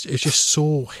 And it's just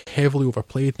so heavily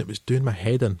overplayed, and it was doing my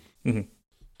head in. Mm-hmm.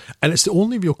 And it's the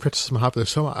only real criticism I have of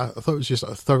this film. I thought it was just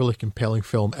a thoroughly compelling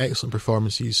film, excellent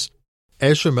performances.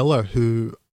 Ezra Miller,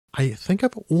 who I think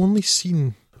I've only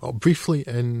seen briefly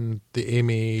in the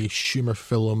Amy Schumer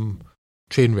film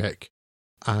Trainwreck.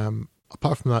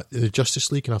 Apart from that, in the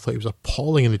Justice League, and I thought he was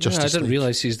appalling in the Justice League. I didn't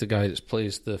realise he's the guy that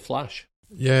plays the Flash.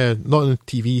 Yeah, not in the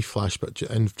TV Flash, but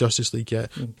in Justice League, yeah.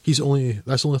 That's the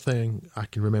only thing I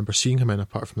can remember seeing him in,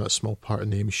 apart from that small part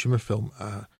in the Amy Schumer film.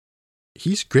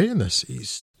 He's great in this.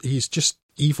 He's just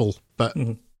evil, but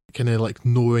kind of like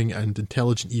knowing and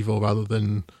intelligent evil rather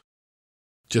than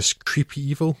just creepy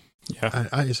evil.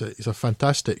 Yeah, he's a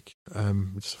fantastic,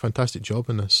 it's a fantastic job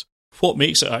in this. What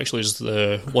makes it actually is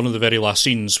one of the very last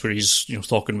scenes where he's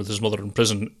talking with his mother in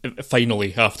prison.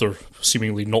 Finally, after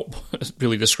seemingly not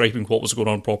really describing what was going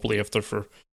on properly for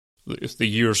the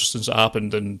years since it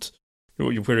happened, and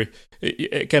where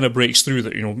it kind of breaks through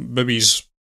that maybe he's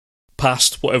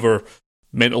past whatever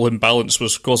mental imbalance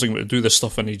was causing him to do this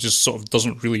stuff, and he just sort of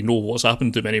doesn't really know what's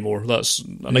happened to him anymore. That's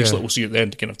a nice little scene at the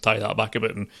end to kind of tie that back a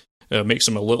bit and makes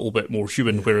him a little bit more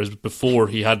human. Whereas before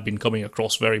he had been coming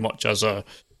across very much as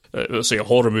let's say a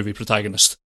horror movie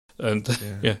protagonist, And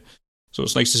yeah. So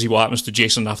it's nice to see what happens to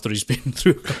Jason after he's been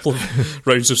through a couple of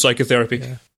rounds of psychotherapy.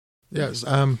 Yes.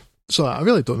 So I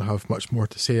really don't have much more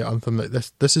to say other than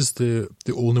that this is the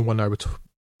only one I would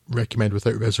recommend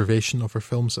without reservation of her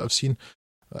films that I've seen.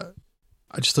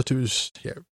 I just thought it was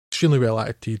extremely well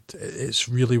acted. It's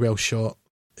really well shot.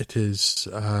 It is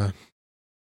the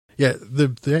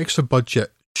extra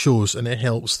budget shows, and it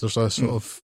helps. There's a sort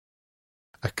of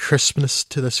a crispness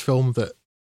to this film that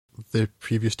the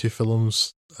previous two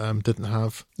films didn't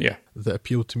have. Yeah, that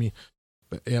appealed to me.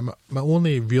 But my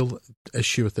only real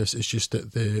issue with this is just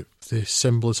that the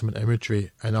symbolism and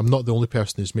imagery, and I'm not the only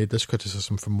person who's made this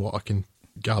criticism from what I can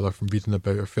gather from reading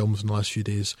about her films in the last few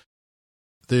days.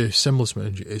 The symbolism and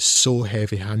imagery is so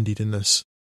heavy-handed in this.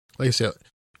 Like I said,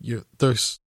 there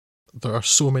are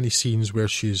so many scenes where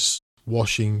she's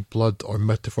washing blood or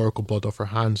metaphorical blood off her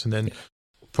hands, and then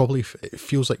probably it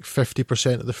feels like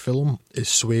 50% of the film is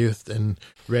swathed in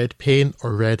red paint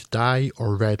or red dye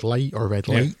or red light or red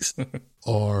lights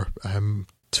or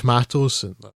tomatoes.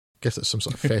 And I guess it's some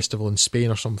sort of festival in Spain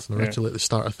or something, or Italy at the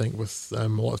start, I think, with a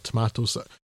lot of tomatoes. That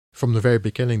from the very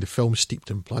beginning, the film's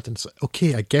steeped in blood, and it's like,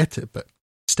 okay, I get it, but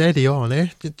steady on, eh?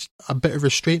 A bit of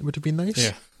restraint would have been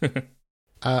nice. Yeah.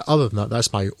 Other than that,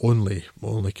 that's my only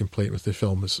complaint with the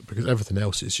film, is because everything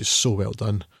else is just so well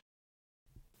done.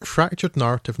 Fractured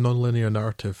narrative, non-linear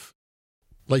narrative,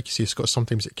 like you say, Scott,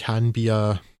 sometimes it can be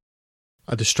a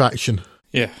distraction.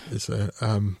 Yeah.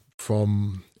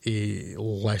 From a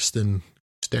less than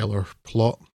stellar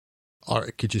plot, or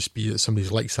it could just be that somebody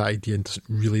likes that idea and doesn't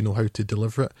really know how to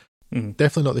deliver it.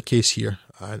 Definitely not the case here.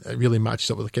 And it really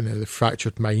matches up with the kind of the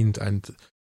fractured mind. And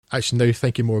actually, now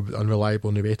thinking more about the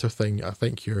unreliable narrator thing, I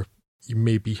think you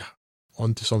may be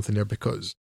onto something there,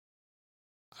 because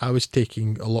I was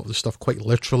taking a lot of the stuff quite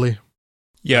literally.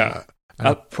 Yeah. And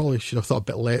I probably should have thought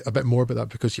a bit more about that,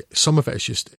 because some of it is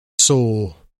just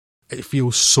so, it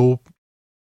feels so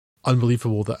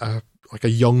unbelievable that a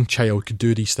young child could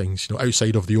do these things,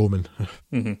 outside of The Omen.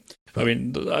 I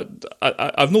mean,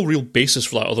 I've no real basis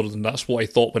for that other than that's what I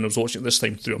thought when I was watching it this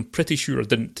time through. I'm pretty sure I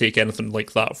didn't take anything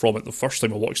like that from it the first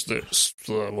time I watched it,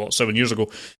 7 years ago.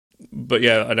 But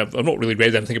yeah, and I've not really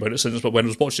read anything about it since, but when I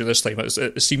was watching it this time,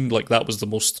 it seemed like that was the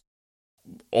most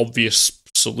obvious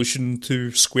solution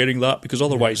to squaring that, because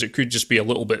otherwise it could just be a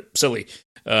little bit silly.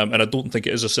 And I don't think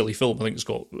it is a silly film. I think it's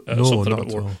got something a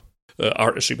bit more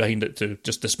artistry behind it to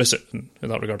just dismiss it in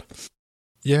that regard.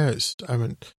 Yeah, it's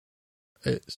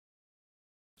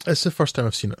the first time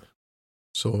I've seen it.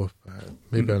 So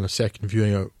maybe on a second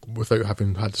viewing, without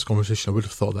having had this conversation, I would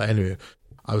have thought that anyway.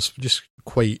 I was just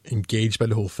quite engaged by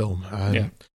the whole film.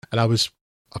 And I was,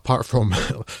 apart from,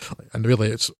 and really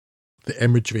it's the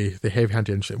imagery, the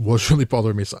heavy-handed imagery, was really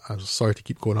bothering me. So I was sorry to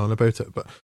keep going on about it. But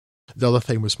the other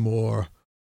thing was more,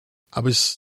 I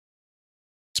was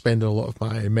spending a lot of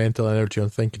my mental energy on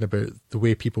thinking about the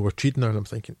way people were treating her, and I'm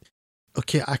thinking,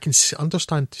 okay, I can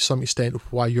understand to some extent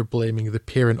why you're blaming the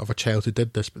parent of a child who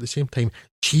did this, but at the same time,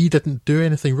 she didn't do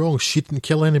anything wrong. She didn't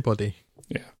kill anybody.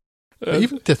 Yeah.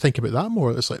 Even to think about that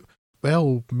more, it's like,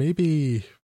 well, maybe,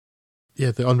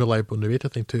 the unreliable narrator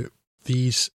thing too.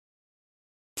 These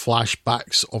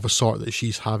flashbacks of a sort that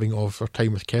she's having of her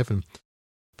time with Kevin,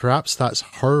 perhaps that's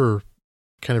her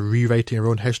kind of rewriting her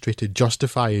own history to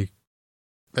justify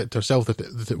it herself,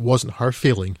 that it wasn't her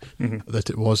failing, that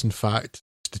it was in fact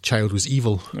the child was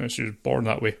evil. Yeah, she was born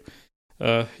that way.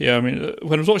 I mean,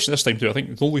 when I was watching this time too, I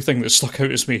think the only thing that stuck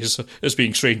out as me as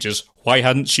being strange is, why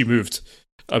hadn't she moved?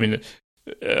 I mean,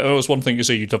 it was one thing to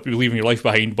say you'd be leaving your life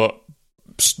behind, but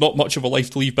it's not much of a life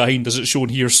to leave behind as it's shown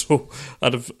here, so I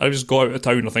just got out of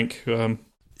town, I think.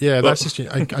 That's just,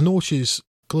 I know she's,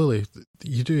 clearly,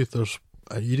 you do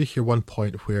hear one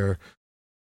point where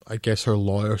I guess her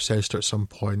lawyer says to her at some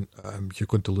point, you're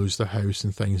going to lose the house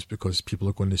and things because people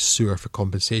are going to sue her for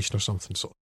compensation or something.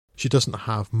 So she doesn't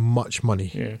have much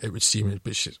money, it would seem,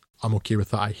 but I'm okay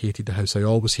with that. I hated the house. I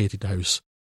always hated the house.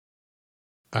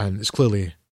 And it's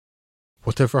clearly,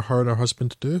 whatever her and her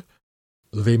husband do,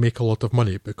 they make a lot of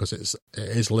money because it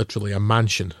is literally a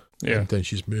mansion. Yeah. And then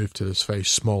she's moved to this very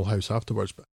small house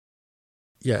afterwards. But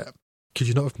yeah, could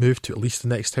you not have moved to at least the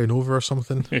next town over or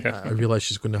something? Yeah. I realise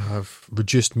she's going to have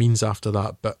reduced means after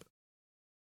that, but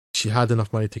she had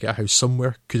enough money to get a house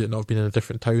somewhere. Could it not have been in a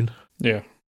different town? Yeah.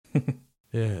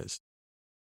 Yeah,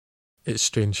 it's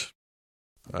strange.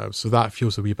 So that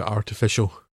feels a wee bit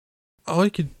artificial. All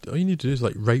you need to do is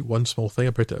write one small thing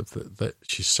about it, that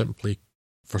she's simply,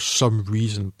 for some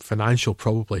reason, financial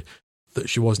probably, that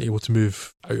she wasn't able to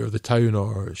move out of the town,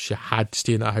 or she had to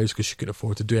stay in that house because she couldn't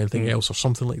afford to do anything else or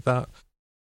something like that.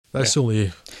 That's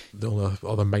only the only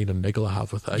other minor niggle I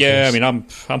have with it. I Yeah, guess. I mean,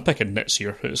 I'm picking nits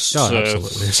here. It's absolutely.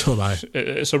 So am I.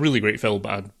 it's a really great film,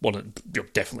 and one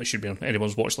that definitely should be on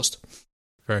anyone's watch list.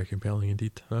 Very compelling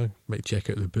indeed. I might check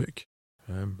out the book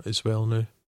as well now.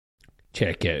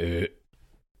 Check it out.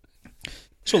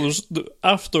 So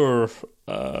after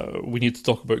we need to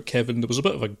talk about Kevin, there was a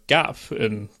bit of a gap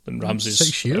in Ramsey's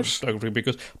 6 years. biography,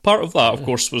 because part of that, of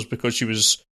course, was because she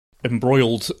was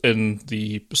embroiled in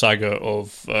the saga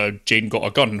of Jane Got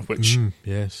a Gun, which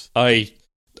Yes. I'd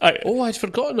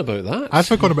forgotten about that. I'd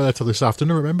forgotten about that till this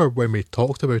afternoon. I remember when we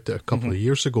talked about it a couple of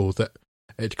years ago that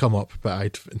it'd come up, but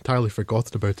I'd entirely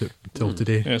forgotten about it until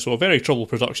today. Yeah, so a very troubled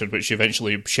production, which she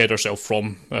eventually shed herself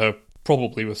from,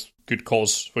 probably with good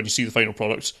cause when you see the final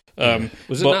product.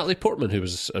 Was it Natalie Portman who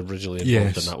was originally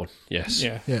involved in that one? Yes.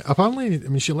 Yeah. Yeah, apparently, I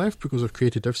mean, she left because of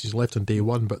creative differences, left on day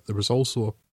one, but there was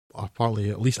also apparently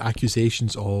at least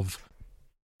accusations of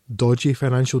dodgy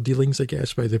financial dealings, I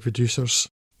guess, by the producers.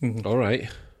 All right.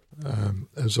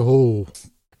 It was a whole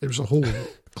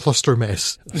cluster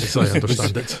mess, as I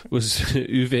understand it. Was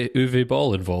Uwe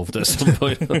Ball involved at some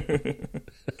point?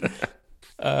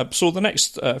 So the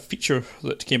next feature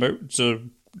that came out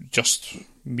just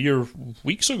mere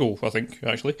weeks ago, I think,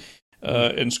 actually,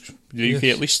 in the UK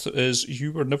at least, is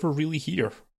You Were Never Really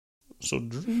Here. So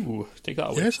Drew, take that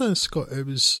away. Yes, it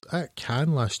was at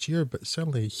Cannes last year, but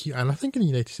certainly here, and I think in the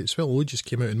United States as well, it only just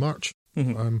came out in March.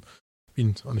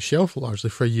 Been on the shelf largely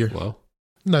for a year. Wow.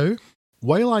 Now,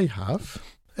 while I have,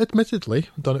 admittedly,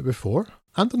 done it before,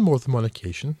 and on more than one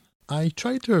occasion, I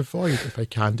try to avoid, if I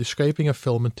can, describing a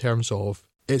film in terms of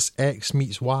it's X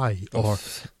meets Y, or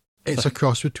it's a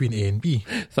cross between A and B.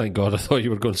 Thank God, I thought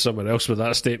you were going somewhere else with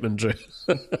that statement, Drew.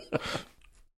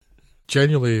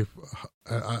 Genuinely,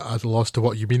 I'd lost to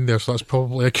what you mean there, so that's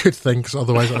probably a good thing, because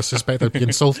otherwise I suspect I'd be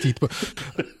insulted. But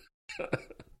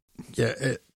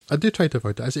yeah, I do try to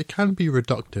avoid it, as it can be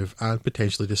reductive and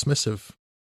potentially dismissive.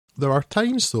 There are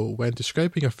times, though, when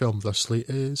describing a film thusly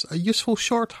is a useful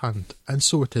shorthand, and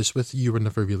so it is with You Were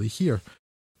Never Really Here,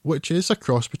 which is a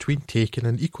cross between Taken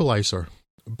and Equalizer,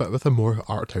 but with a more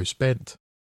art house bent.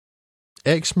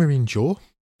 Ex-Marine Joe,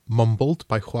 mumbled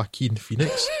by Joaquin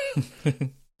Phoenix,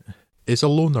 is a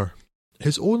loner.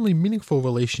 His only meaningful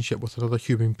relationship with another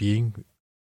human being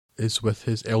is with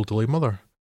his elderly mother.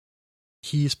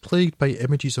 He is plagued by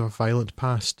images of a violent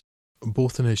past,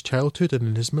 both in his childhood and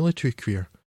in his military career,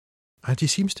 and he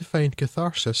seems to find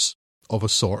catharsis, of a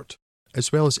sort,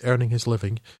 as well as earning his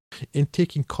living, in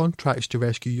taking contracts to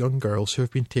rescue young girls who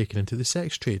have been taken into the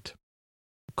sex trade.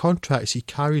 Contracts he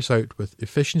carries out with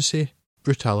efficiency,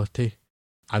 brutality,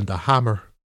 and a hammer.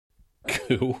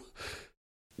 Cool.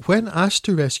 When asked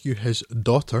to rescue his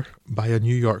daughter by a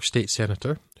New York state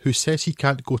senator, who says he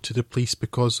can't go to the police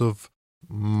because of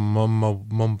mumble,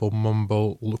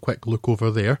 quick look over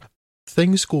there,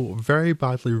 things go very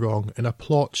badly wrong in a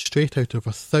plot straight out of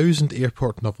 1,000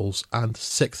 airport novels and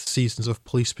 6 seasons of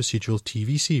police procedural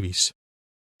TV series.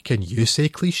 Can you say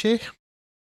cliché?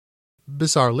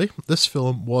 Bizarrely, this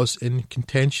film was in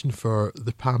contention for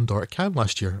the Palme d'Or at Cannes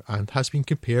last year and has been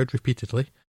compared repeatedly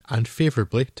and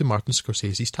favourably to Martin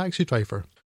Scorsese's Taxi Driver,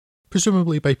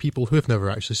 presumably by people who have never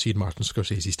actually seen Martin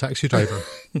Scorsese's Taxi Driver.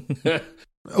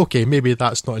 Okay, maybe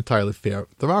that's not entirely fair.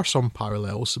 There are some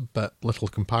parallels, but little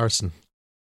comparison.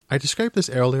 I described this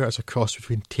earlier as a cross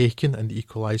between Taken and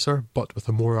Equalizer, but with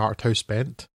a more art house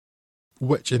bent,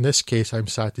 which in this case I'm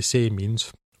sad to say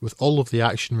means with all of the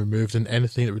action removed and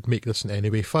anything that would make this in any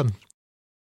way fun.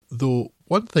 Though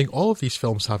one thing all of these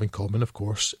films have in common, of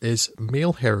course, is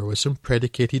male heroism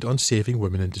predicated on saving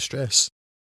women in distress.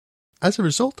 As a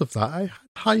result of that, I had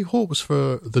high hopes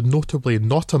for the notably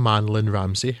not a man Lynn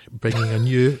Ramsey bringing a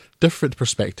new, different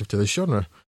perspective to the genre.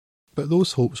 But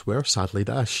those hopes were sadly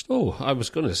dashed. Oh, I was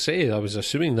going to say, I was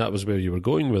assuming that was where you were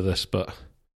going with this, but...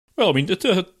 Well, I mean,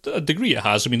 to a degree it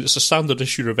has. I mean, it's a standard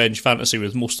issue revenge fantasy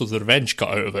with most of the revenge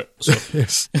cut out of it. So.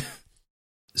 Yes.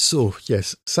 So,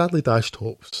 yes, sadly dashed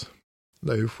hopes.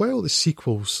 Now, while the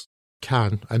sequels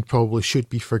can and probably should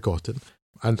be forgotten,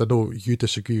 and I know you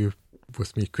disagree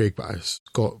with me, Craig, but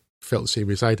Scott felt the same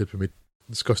way as I did when we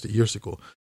discussed it years ago.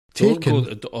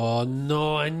 Oh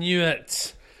no, I knew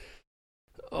it.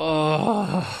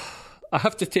 Oh, I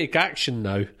have to take action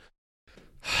now.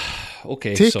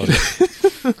 Okay, sorry.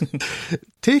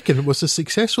 Taken was a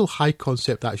successful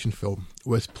high-concept action film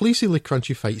with pleasingly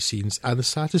crunchy fight scenes and the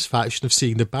satisfaction of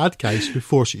seeing the bad guys who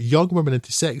force young women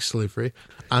into sex slavery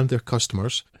and their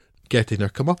customers getting their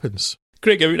comeuppance.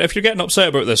 Craig, I mean, if you're getting upset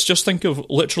about this, just think of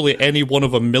literally any one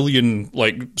of a million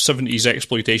 70s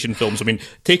exploitation films. I mean,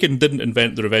 Taken didn't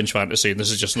invent the revenge fantasy, and this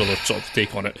is just another sort of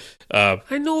take on it.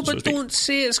 I know, but don't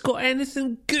say it's got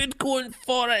anything good going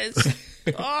for it.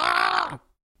 I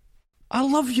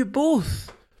love you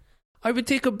both. I would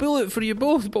take a bullet for you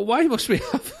both, but why must we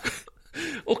have...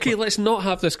 Okay, let's not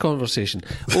have this conversation.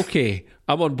 Okay,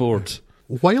 I'm on board.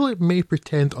 While it may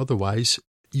pretend otherwise,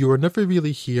 You Were Never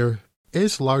Really Here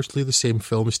is largely the same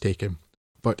film as Taken,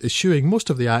 but eschewing most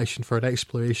of the action for an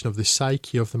exploration of the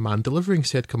psyche of the man delivering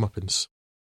said comeuppance.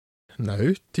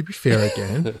 Now, to be fair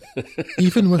again,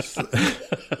 even with...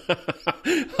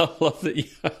 I love that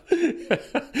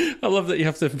you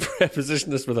have to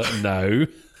preposition this with a now.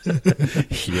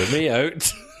 Hear me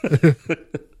out.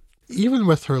 Even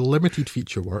with her limited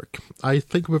feature work, I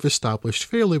think we've established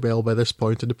fairly well by this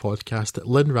point in the podcast that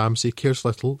Lynne Ramsay cares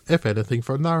little, if anything,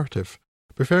 for narrative,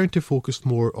 preferring to focus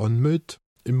more on mood,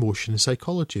 emotion and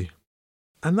psychology.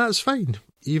 And that's fine,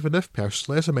 even if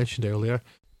personally, as I mentioned earlier,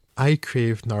 I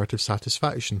crave narrative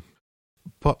satisfaction.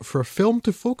 But for a film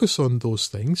to focus on those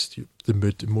things, the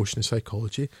mood, emotion and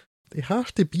psychology, they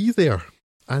have to be there.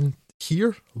 And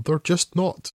here, they're just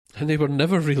not. And they were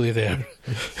never really there.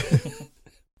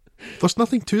 There's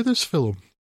nothing to this film.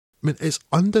 I mean, it's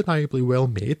undeniably well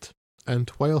made, and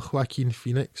while Joaquin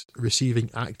Phoenix receiving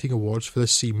acting awards for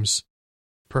this seems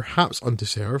perhaps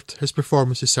undeserved, his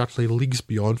performance is certainly leagues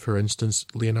beyond, for instance,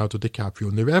 Leonardo DiCaprio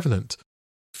in The Revenant.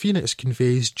 Phoenix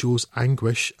conveys Joe's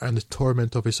anguish and the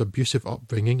torment of his abusive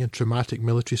upbringing and traumatic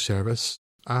military service,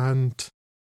 and,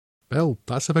 well,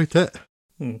 that's about it.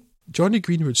 Johnny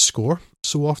Greenwood's score,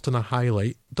 so often a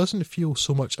highlight, doesn't feel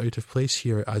so much out of place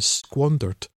here as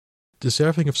squandered,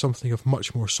 deserving of something of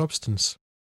much more substance,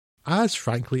 as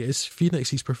frankly is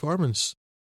Phoenix's performance.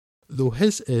 Though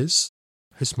his is,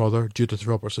 his mother, Judith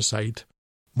Roberts aside,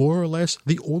 more or less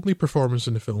the only performance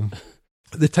in the film.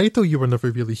 The title You Were Never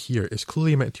Really Here is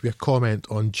clearly meant to be a comment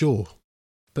on Joe,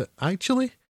 but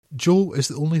actually, Joe is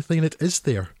the only thing that is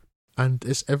there, and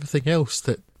it's everything else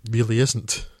that really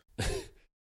isn't.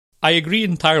 I agree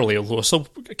entirely, although I still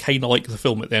kind of like the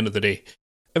film at the end of the day.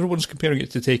 Everyone's comparing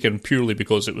it to Taken purely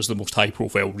because it was the most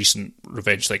high-profile recent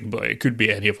revenge thing, but it could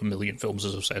be any of a million films,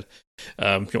 as I've said.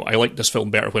 I liked this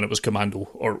film better when it was Commando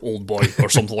or Old Boy or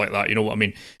something like that, you know what I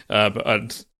mean?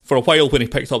 And for a while when he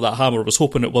picked up that hammer, I was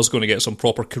hoping it was going to get some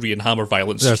proper Korean hammer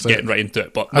violence, yes, getting right into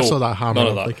it, but no, I saw that hammer, none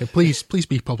of that. Thinking, please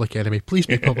be Public Enemy, please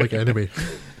be Public Enemy.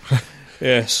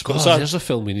 Yes, God, there's a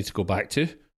film we need to go back to.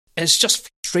 It's just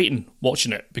frustrating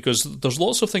watching it because there's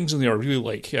lots of things in there I really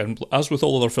like, and as with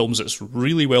all other films, it's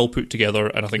really well put together,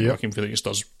 and I think Joaquin Phoenix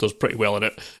does pretty well in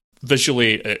it.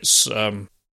 Visually, it's I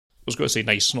was going to say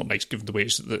nice, not nice given the way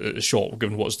it's shot,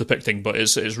 given what it's depicting, but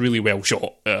it's really well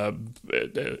shot. I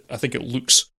think it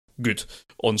looks good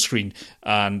on screen,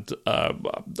 and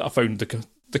I found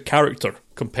the character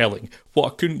compelling.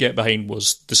 What I couldn't get behind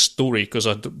was the story, because I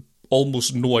had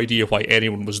almost no idea why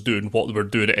anyone was doing what they were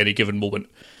doing at any given moment.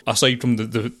 Aside from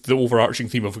the overarching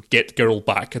theme of get girl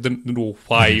back, I didn't know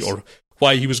why or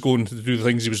why he was going to do the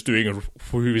things he was doing or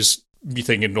who he was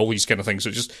meeting and all these kind of things.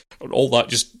 All that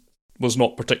just was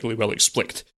not particularly well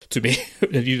explained to me.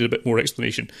 It needed a bit more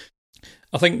explanation.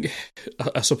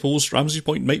 I suppose Ramsay's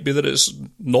point might be that it's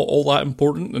not all that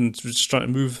important and just trying to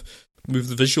move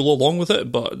the visual along with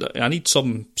it, but I need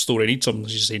some story, I need some,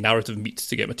 as you say, narrative meat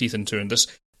to get my teeth into, and this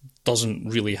doesn't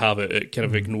really have it. It kind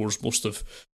of ignores most of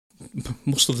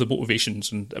the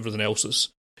motivations and everything else that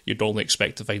you'd normally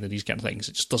expect to find in these kind of things.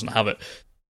 It just doesn't have it.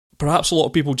 Perhaps a lot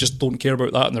of people just don't care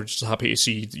about that, and they're just happy to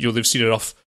see, they've seen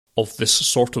enough of this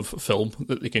sort of film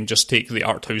that they can just take the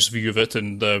art house view of it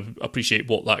and appreciate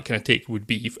what that kind of take would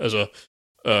be as a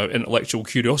intellectual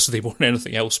curiosity more than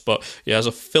anything else. But yeah, as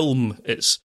a film,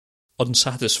 it's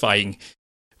unsatisfying,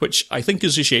 which I think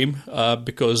is a shame,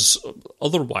 because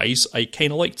otherwise I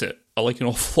kind of liked it. I like an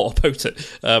awful lot about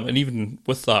it. And even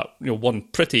with that, one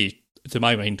pretty, to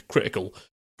my mind, critical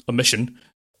omission,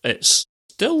 it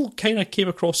still kind of came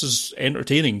across as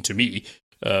entertaining to me.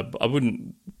 I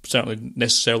wouldn't certainly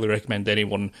necessarily recommend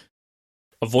anyone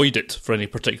avoid it for any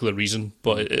particular reason,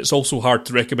 but it's also hard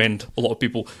to recommend a lot of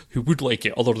people who would like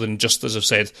it, other than just, as I've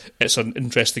said, it's an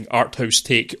interesting art house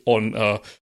take on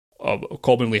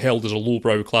commonly held as a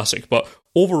lowbrow classic. But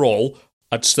overall,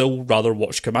 I'd still rather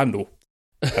watch Commando,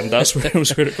 and that's where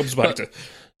it comes back to.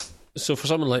 So for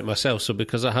someone like myself,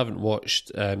 because I haven't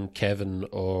watched Kevin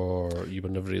or You Were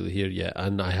Never Really Here yet,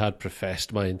 and I had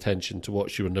professed my intention to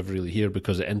watch You Were Never Really Here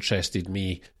because it interested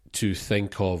me to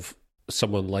think of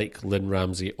someone like Lynne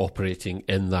Ramsay operating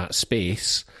in that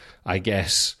space, I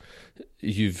guess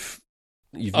you've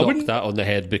You've I knocked wouldn't- that on the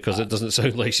head, because it doesn't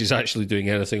sound like she's actually doing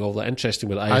anything all that interesting.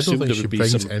 But I I don't assumed think there she would be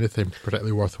brings some. anything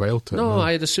particularly worthwhile to it. No,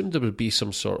 I had assumed there would be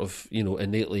some sort of,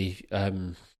 innately,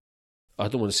 I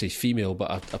don't want to say female,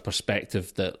 but a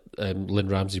perspective that Lynn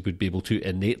Ramsey would be able to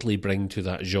innately bring to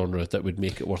that genre that would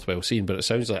make it worthwhile seeing. But it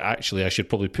sounds like actually I should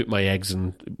probably put my eggs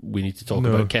in. We need to talk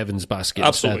No. about Kevin's basket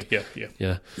Absolutely, instead.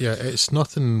 yeah. Yeah. It's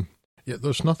nothing. Yeah,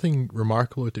 there's nothing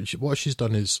remarkable about it. What she's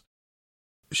done is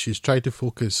she's tried to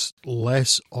focus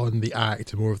less on the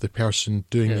act and more of the person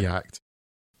doing the act.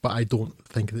 But I don't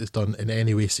think that it's done in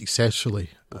any way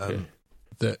successfully. Okay.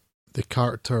 That the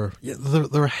character,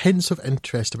 there are hints of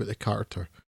interest about the character,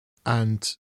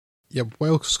 and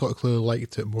while Scott clearly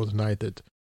liked it more than I did,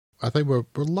 I think we're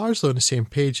largely on the same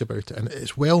page about it, and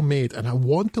it's well made, and I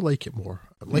want to like it more.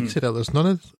 Like I said, there's none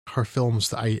of her films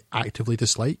that I actively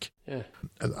dislike. Yeah.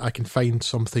 And I can find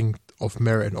something of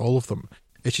merit in all of them.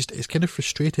 It's kind of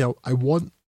frustrating.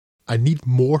 I need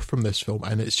more from this film,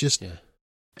 and it's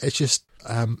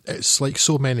like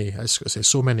so many, I was going to say,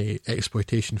 so many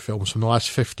exploitation films from the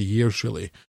last 50 years,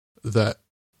 really, that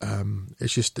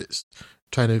it's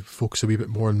trying to focus a wee bit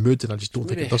more on mood, and I just don't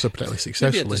think it does it particularly Maybe a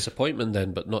successfully. disappointment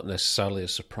then, but not necessarily a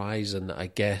surprise. And I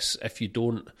guess if you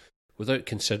don't, without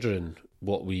considering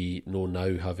what we know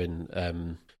now, having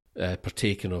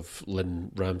partaken of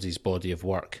Lynn Ramsey's body of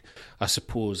work, I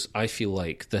suppose I feel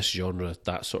like this genre,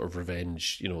 that sort of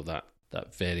revenge,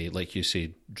 that very, like you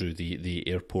say, Drew, the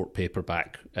airport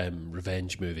paperback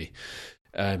revenge movie,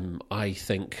 I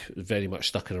think very much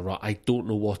stuck in a rut. I don't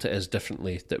know what it is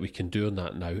differently that we can do on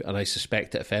that now, and I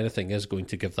suspect that if anything is going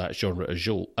to give that genre a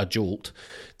jolt,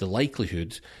 the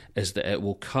likelihood is that it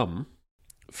will come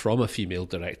from a female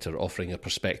director offering a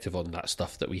perspective on that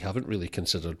stuff that we haven't really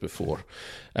considered before.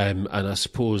 And I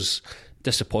suppose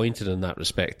disappointed in that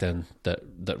respect then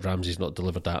that Ramsey's not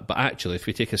delivered that. But actually, if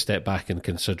we take a step back and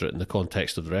consider it in the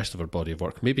context of the rest of her body of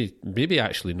work, maybe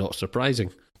actually not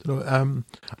surprising.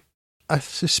 I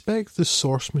suspect the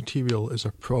source material is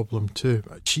a problem too.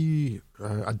 She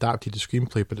adapted the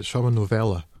screenplay, but it's from a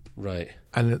novella. Right.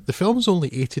 And the film's only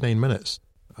 89 minutes.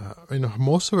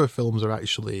 Most of her films are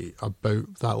actually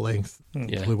about that length.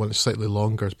 The only one that's slightly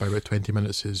longer is by about 20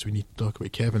 minutes is We Need to Talk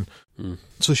About Kevin.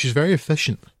 So she's very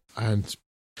efficient. And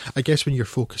I guess when you're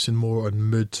focusing more on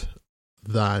mood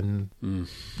than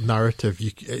narrative,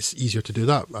 it's easier to do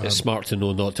that. It's smart to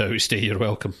know not to outstay your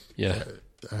welcome. Yeah.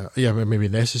 Maybe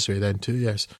necessary then too,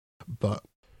 yes. But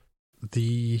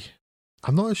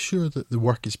I'm not sure that the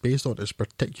work it's based on is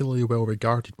particularly well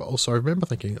regarded, but also I remember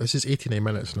thinking, this is 89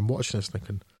 minutes, and I'm watching this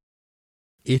thinking,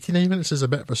 89 minutes is a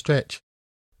bit of a stretch.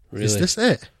 Really? Is this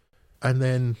it? And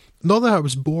then, not that I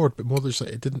was bored, but more just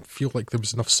like it didn't feel like there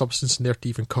was enough substance in there to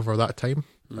even cover that time.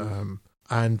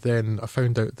 And then I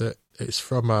found out that it's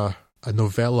from a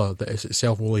novella that is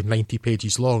itself only 90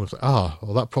 pages long. I was like,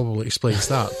 well, that probably explains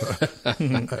that.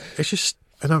 But it's just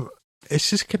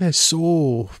kind of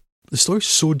so, the story's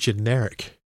so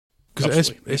generic.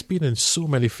 Because it's been in so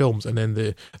many films, and then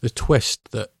the twist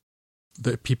that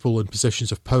people in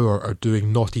positions of power are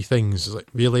doing naughty things is like,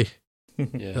 really?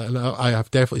 Yeah. And I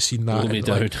have definitely seen that Blow me in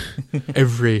down.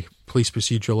 every police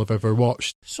procedural I've ever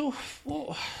watched. So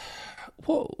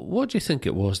what do you think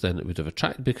it was then that would have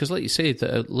attracted? Because like you say,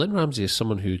 that Lynn Ramsey is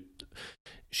someone who,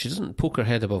 she doesn't poke her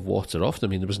head above water often. I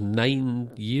mean, there was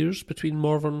 9 years between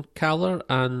Morven Caller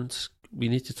and We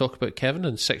Need to Talk About Kevin,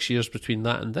 and 6 years between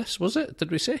that and this, was it?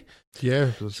 Did we say?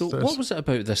 Yeah. So what was it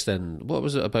about this then? What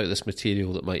was it about this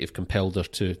material that might have compelled her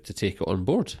to take it on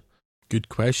board? Good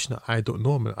question. I don't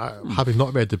know. Having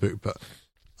not read the book, but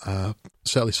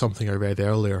certainly something I read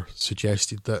earlier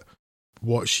suggested that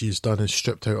what she's done is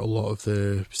stripped out a lot of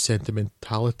the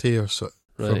sentimentality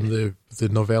from the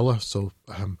novella. So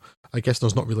I guess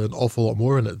there's not really an awful lot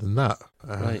more in it than that.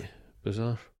 Right.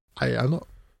 Bizarre. I'm not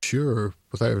sure,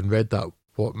 without having read that,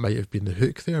 what might have been the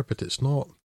hook there, but it's not.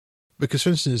 Because, for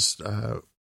instance,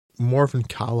 Morven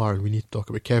Caller and We Need to Talk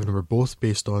About Kevin were both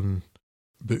based on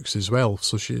books as well,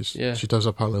 so she does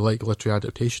apparently like literary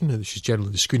adaptation, and she's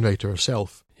generally the screenwriter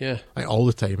herself. Yeah. Like all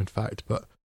the time, in fact. But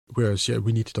whereas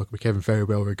We Need to Talk About Kevin, very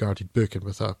well regarded book, and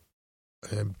with a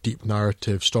deep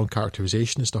narrative, strong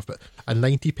characterization and stuff, but a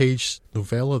 90-page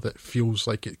novella that feels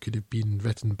like it could have been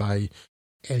written by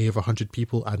any of 100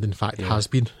 people, and in fact has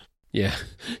been. Yeah.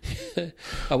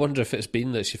 I wonder if it's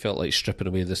been that she felt like stripping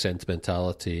away the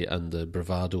sentimentality and the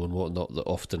bravado and whatnot that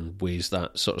often weighs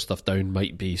that sort of stuff down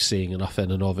might be saying enough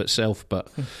in and of itself.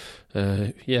 But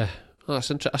Oh,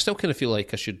 that's interesting. I still kind of feel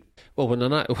like I should. Well, when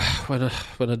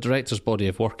a director's body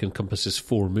of work encompasses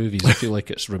 4 movies, I feel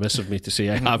like it's remiss of me to say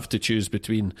I have to choose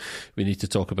between. We need to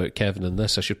talk about Kevin and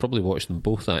this. I should probably watch them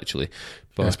both, actually.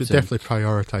 But, yes, but definitely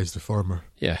prioritise the former.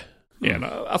 Yeah. Yeah, and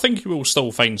I think you will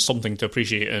still find something to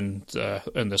appreciate in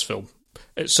this film.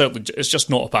 It's just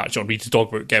not a patch on me to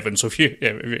talk about Kevin. So if you're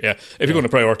going to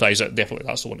prioritise it, definitely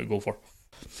that's the one to go for.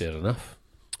 Fair enough.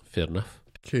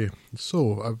 Okay,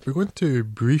 so we're going to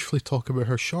briefly talk about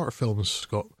her short films,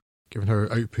 Scott, given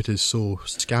her output is so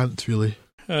scant, really.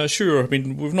 Sure. I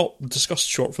mean, we've not discussed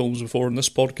short films before in this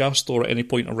podcast or at any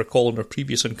point I recall in our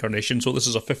previous incarnation, so this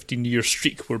is a 15-year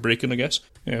streak we're breaking, I guess.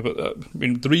 Yeah, but I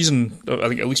mean, the reason, I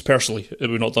think at least personally,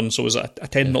 we've not done so is that I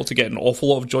tend not to get an awful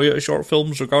lot of joy out of short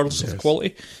films, regardless of the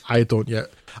quality. I don't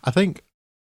yet. I think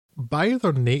by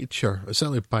their nature,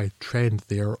 certainly by trend,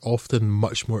 they are often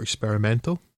much more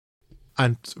experimental.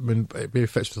 And I mean, it maybe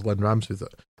fits with Lynn Ramsay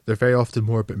that they're very often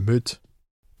more about mood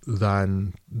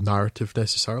than narrative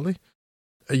necessarily.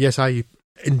 Yes, I,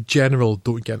 in general,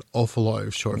 don't get an awful lot out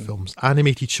of short films.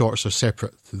 Animated shorts are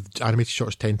separate. The animated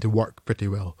shorts tend to work pretty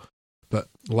well. But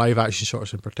live action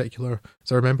shorts in particular.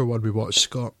 So I remember one we watched,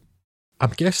 Scott.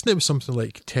 I'm guessing it was something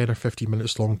like 10 or 15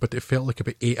 minutes long, but it felt like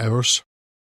about 8 hours.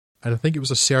 And I think it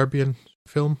was a Serbian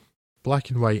film, black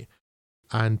and white.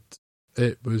 And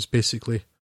it was basically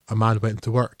a man went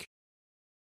to work.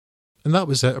 And that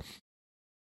was it.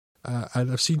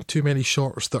 And I've seen too many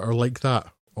shorts that are like that,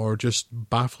 or just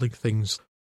baffling things.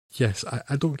 Yes,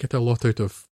 I don't get a lot out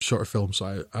of short films,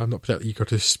 so I'm not particularly eager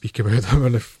to speak about them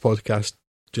on a podcast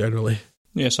generally.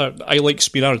 Yes, I like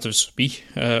speed narratives,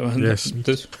 yes. And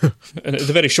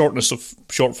the very shortness of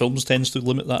short films tends to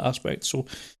limit that aspect, so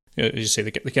as you say,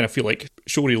 they kind of feel like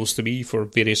showreels to me for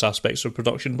various aspects of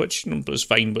production, which is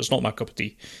fine, but it's not my cup of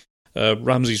tea.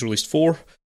 Ramsay's released 4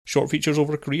 short features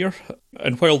over a career,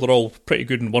 and while they're all pretty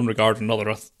good in one regard or another,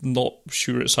 I'm not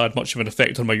sure it's had much of an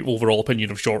effect on my overall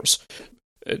opinion of shorts.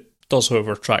 It does,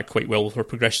 however, track quite well with her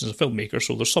progression as a filmmaker,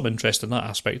 so there's some interest in that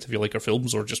aspect if you like her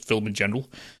films or just film in general.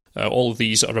 All of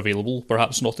these are available,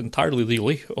 perhaps not entirely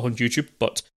legally, on YouTube,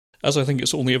 but as I think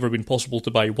it's only ever been possible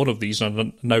to buy one of these on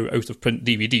a now out-of-print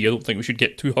DVD, I don't think we should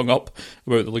get too hung up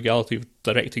about the legality of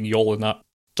directing y'all in that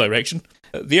direction.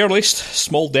 The earliest,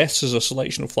 Small Deaths, is a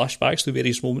selection of flashbacks to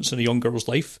various moments in a young girl's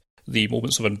life. The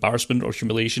moments of embarrassment or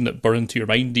humiliation that burn into your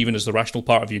mind, even as the rational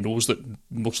part of you knows that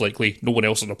most likely no one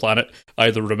else on the planet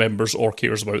either remembers or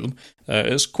cares about them.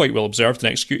 It's quite well observed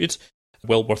and executed.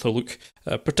 Well worth a look,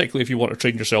 particularly if you want to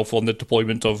train yourself on the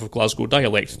deployment of Glasgow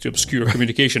dialect to obscure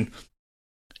communication.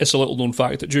 It's a little known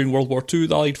fact that during World War II,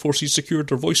 the Allied forces secured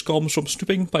their voice comms from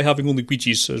snooping by having only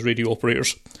Ouija's as radio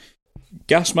operators.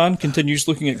 Gasman continues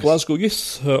looking at Glasgow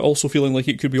youth, also feeling like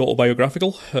it could be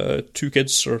autobiographical. 2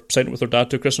 kids are sent with their dad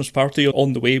to a Christmas party,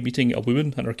 on the way meeting a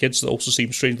woman and her kids that also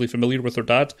seem strangely familiar with her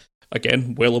dad.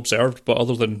 Again, well observed, but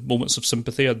other than moments of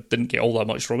sympathy, I didn't get all that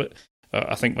much from it.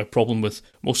 I think my problem with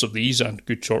most of these, and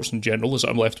good shorts in general, is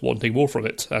that I'm left wanting more from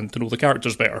it, and to know the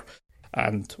characters better.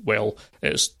 And, well,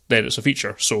 it's a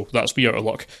feature, so that's me out of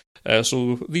luck.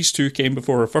 So these 2 came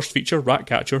before her first feature,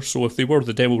 Ratcatcher, so if they were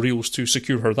the demo reels to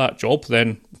secure her that job,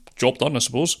 then job done, I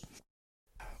suppose.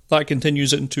 That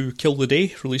continues into Kill the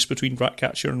Day, released between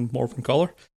Ratcatcher and Morven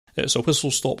Caller. It's a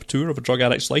whistle-stop tour of a drug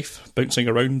addict's life, bouncing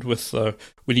around with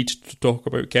we need to talk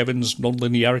about Kevin's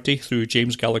non-linearity through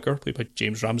James Gallagher, played by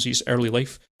James Ramsay's early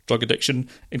life, drug addiction,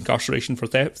 incarceration for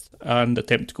theft, and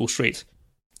attempt to go straight.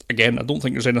 Again, I don't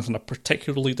think there's anything I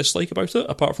particularly dislike about it,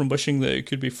 apart from wishing that it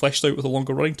could be fleshed out with a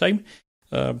longer running time.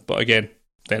 But again,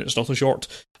 then it's not a short.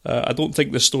 I don't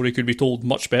think this story could be told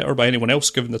much better by anyone else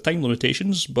given the time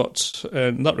limitations, but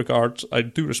in that regard, I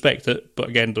do respect it, but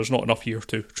again, there's not enough here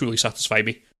to truly satisfy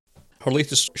me. Her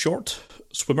latest short,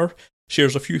 Swimmer,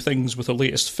 shares a few things with her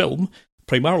latest film,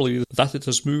 primarily that it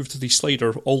has moved the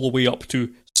slider all the way up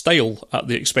to style at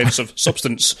the expense of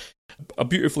substance. A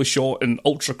beautifully shot in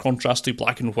ultra-contrasty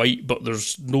black and white, but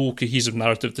there's no cohesive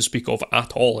narrative to speak of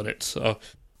at all in it.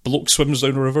 Bloke swims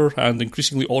down a river, and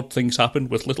increasingly odd things happen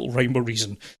with little rhyme or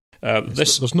reason.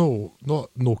 There's no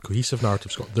cohesive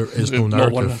narrative, Scott. There is no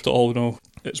narrative. Not one at all, no.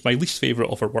 It's my least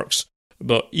favourite of her works.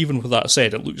 But even with that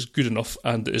said, it looks good enough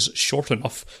and is short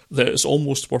enough that it's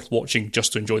almost worth watching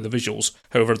just to enjoy the visuals.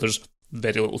 However, there's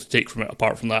very little to take from it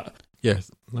apart from that. Yeah,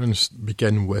 let's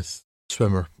begin with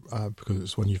Swimmer, because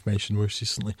it's one you've mentioned most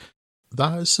recently.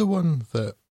 That is the one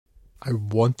that I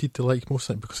wanted to like most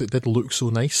of it because it did look so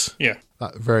nice. Yeah.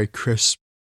 That very crisp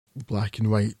black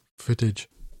and white footage.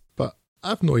 But I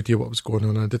have no idea what was going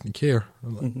on and I didn't care.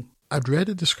 Mm-hmm. I'd read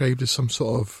it described as some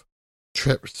sort of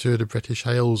trip to the British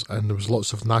Isles and there was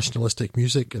lots of nationalistic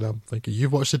music and I'm thinking,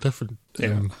 you've watched a different...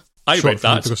 I short read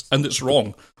film that, because, and it's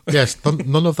wrong. yes,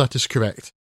 none of that is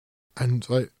correct. And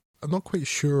I'm not quite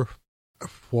sure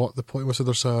what the point was.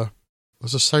 So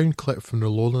there's a sound clip from The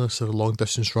Loneliness of a Long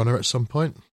Distance Runner at some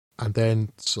point, and then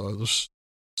there's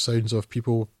sounds of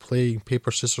people playing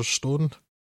paper, scissors, stone.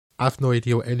 I have no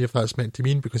idea what any of that's meant to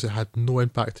mean because it had no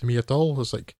impact on me at all.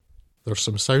 It's like, there's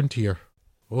some sound here.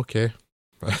 Okay.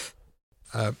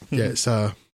 It's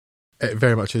it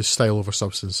very much is style over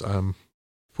substance.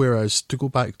 Whereas to go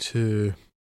back to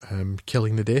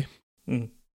Killing the Day,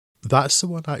 that's the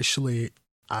one actually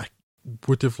I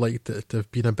would have liked it to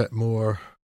have been a bit more,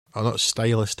 not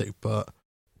stylistic, but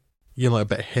like a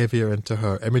bit heavier into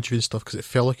her imagery and stuff, because it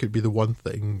felt like it would be the one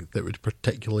thing that would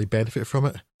particularly benefit from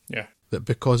it. Yeah. That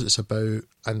because it's about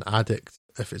an addict,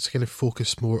 if it's kind of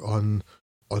focused more on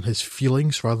his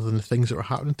feelings rather than the things that were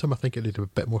happening to him, I think it'd be a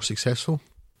bit more successful.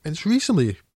 And it's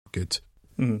reasonably good.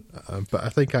 But I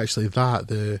think actually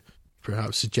the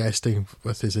perhaps suggesting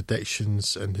with his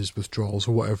addictions and his withdrawals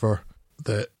or whatever,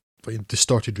 that like,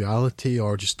 distorted reality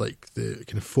or just like the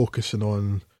kind of focusing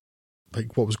on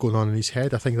like what was going on in his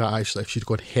head, I think that actually if she'd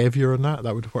gone heavier on that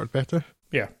would have worked better.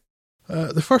 Yeah.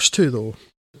 The first two though,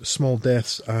 Small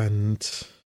Deaths and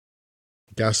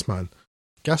Gasman.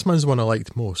 Gasman's the one I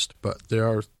liked most, but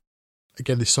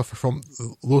they suffer from,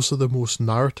 those are the most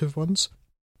narrative ones.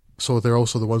 So they're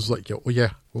also the ones like,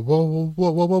 whoa,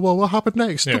 what happened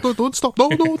next? Yeah. Don't stop, no,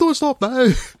 don't stop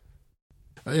now.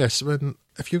 Yes,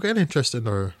 if you're getting interested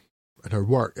in her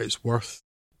work, it's worth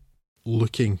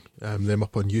looking them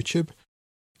up on YouTube.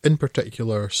 In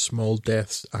particular, Small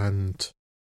Deaths and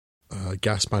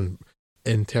Gasman,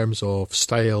 in terms of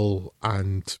style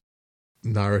and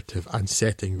narrative and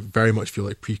setting, very much feel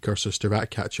like precursors to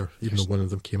Ratcatcher, even though one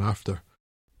of them came after.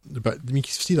 But you can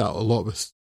see that a lot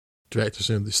with directors.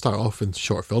 They start off in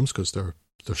short films because they're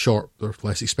short, they're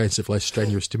less expensive, less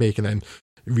strenuous to make, and then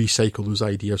recycle those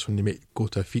ideas when they go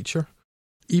to a feature.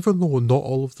 Even though not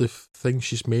all of the things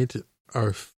she's made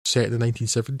are set in the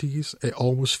 1970s, it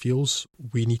almost feels,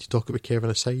 we need to talk about Kevin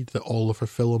aside, that all of her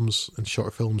films and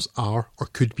short films are or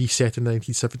could be set in the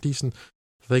 1970s. And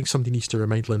I think somebody needs to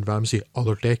remind Lynn Ramsay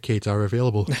other decades are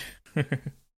available.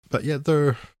 But yeah,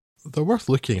 they're worth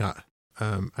looking at.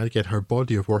 And again, her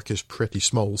body of work is pretty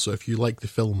small, so if you like the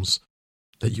films,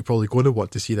 that you're probably going to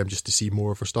want to see them just to see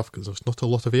more of her stuff, because there's not a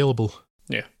lot available.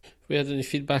 Yeah. We had any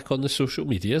feedback on the social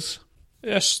medias?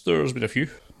 Yes, there's been a few.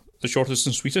 The shortest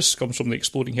and sweetest comes from the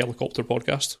Exploding Helicopter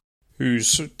podcast,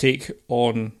 whose take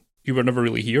on You Were Never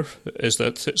Really Here is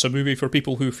that it's a movie for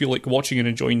people who feel like watching and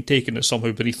enjoying Taken is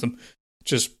somehow beneath them,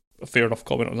 which is a fair enough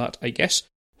comment on that, I guess.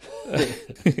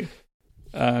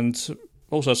 And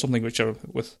also something which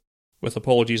with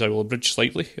apologies I will abridge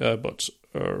slightly, but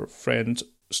our friend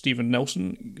Stephen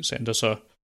Nelson sent us a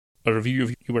review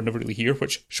of You Were Never Really Here,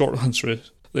 which short answer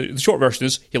is, the short version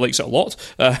is he likes it a lot,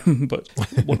 but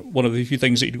one of the few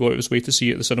things that he'd go out of his way to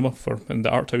see at the cinema for in the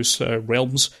art house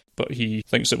realms. But he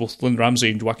thinks that both Lynn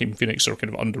Ramsay and Joaquin Phoenix are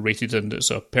kind of underrated, and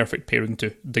it's a perfect pairing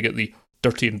to dig at the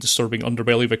dirty and disturbing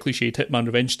underbelly of a cliched hitman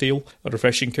revenge tale, a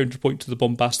refreshing counterpoint to the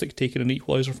bombastic Taken and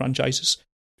Equalizer franchises.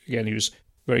 Again, he was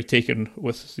very taken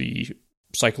with the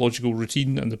psychological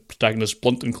routine and the protagonist's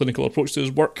blunt and clinical approach to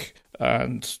his work,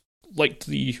 and liked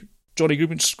the Johnny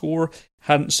Greenwood score.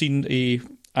 Hadn't seen a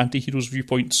anti-hero's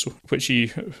viewpoint, which he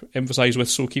emphasised with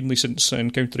so keenly since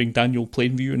encountering Daniel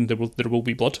Plainview and There Will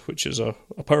Be Blood, which is a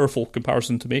powerful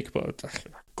comparison to make, but I've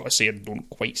got to say I don't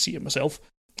quite see it myself.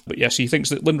 But yes, he thinks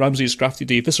that Lynn Ramsay has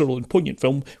crafted a visceral and poignant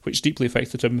film which deeply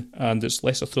affected him, and it's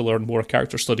less a thriller and more a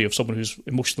character study of someone who's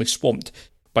emotionally swamped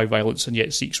by violence and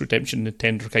yet seeks redemption in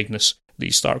tender kindness.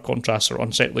 These stark contrasts are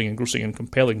unsettling, engrossing and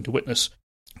compelling to witness.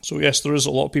 So yes, there is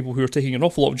a lot of people who are taking an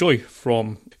awful lot of joy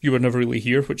from You Were Never Really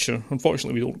Here, which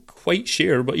unfortunately we don't quite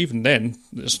share, but even then,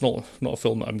 it's not a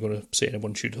film that I'm going to say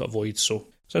anyone should avoid, so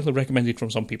certainly recommended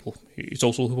from some people. He's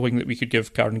also hoping that we could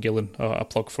give Karen Gillan a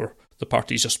plug for The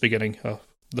Party's Just Beginning,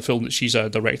 the film that she's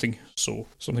directing, so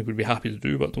something we'd be happy to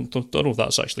do, but don't know if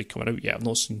that's actually coming out yet. I've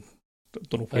not seen...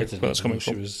 Don't know where that's coming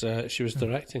from. She was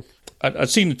directing. I'd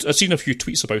seen a few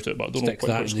tweets about it, but I don't know quite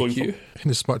where it's going from. In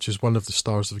as much as one of the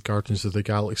stars of the Guardians of the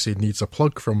Galaxy needs a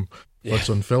plug from Words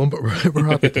on Film, but we're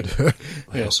happy to do it.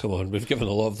 Yes, come on, we've given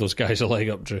a lot of those guys a leg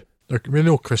up, Drew. We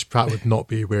know Chris Pratt would not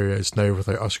be where he is now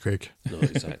without us, Craig. No,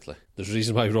 exactly. There's a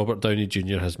reason why Robert Downey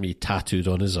Jr. has me tattooed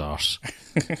on his arse.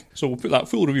 So we'll put that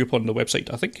full review up on the website,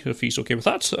 I think, if he's okay with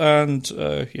that. And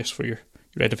yes, for your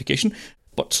edification.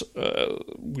 But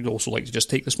we'd also like to just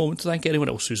take this moment to thank anyone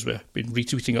else who's been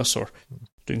retweeting us or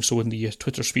doing so in the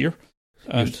Twitter sphere.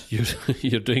 And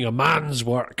You're doing a man's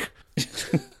work.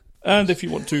 And if you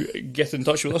want to get in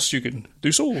touch with us, you can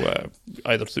do so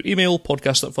either through email,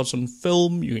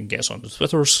 podcast@fudsonfilm. You can get us on the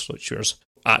Twitters, which is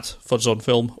at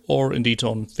fudsonfilm, or indeed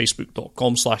on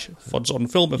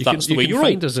facebook.com/fudsonfilm, if that's the way you roll.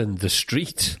 You can find us in the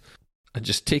street and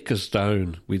just take us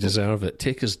down. We deserve it.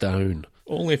 Take us down.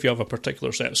 Only if you have a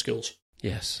particular set of skills.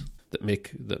 Yes, that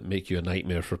make you a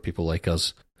nightmare for people like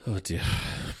us. Oh dear.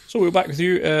 So we'll be back with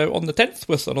you on the 10th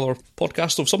with another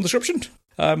podcast of some description.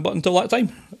 But until that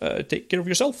time, take care of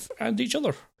yourself and each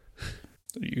other.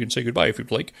 You can say goodbye if you'd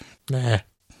like. Nah.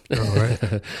 All right.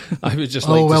 I would just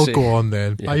like to say, go on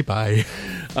then. Yeah. Bye-bye.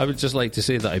 I would just like to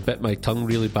say that I bit my tongue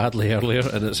really badly earlier,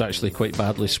 and it's actually quite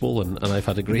badly swollen, and I've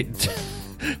had a great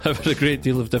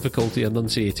deal of difficulty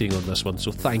enunciating on this one,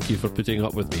 so thank you for putting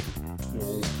up with me.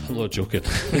 I'm not joking.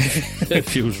 It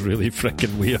feels really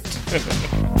frickin' weird.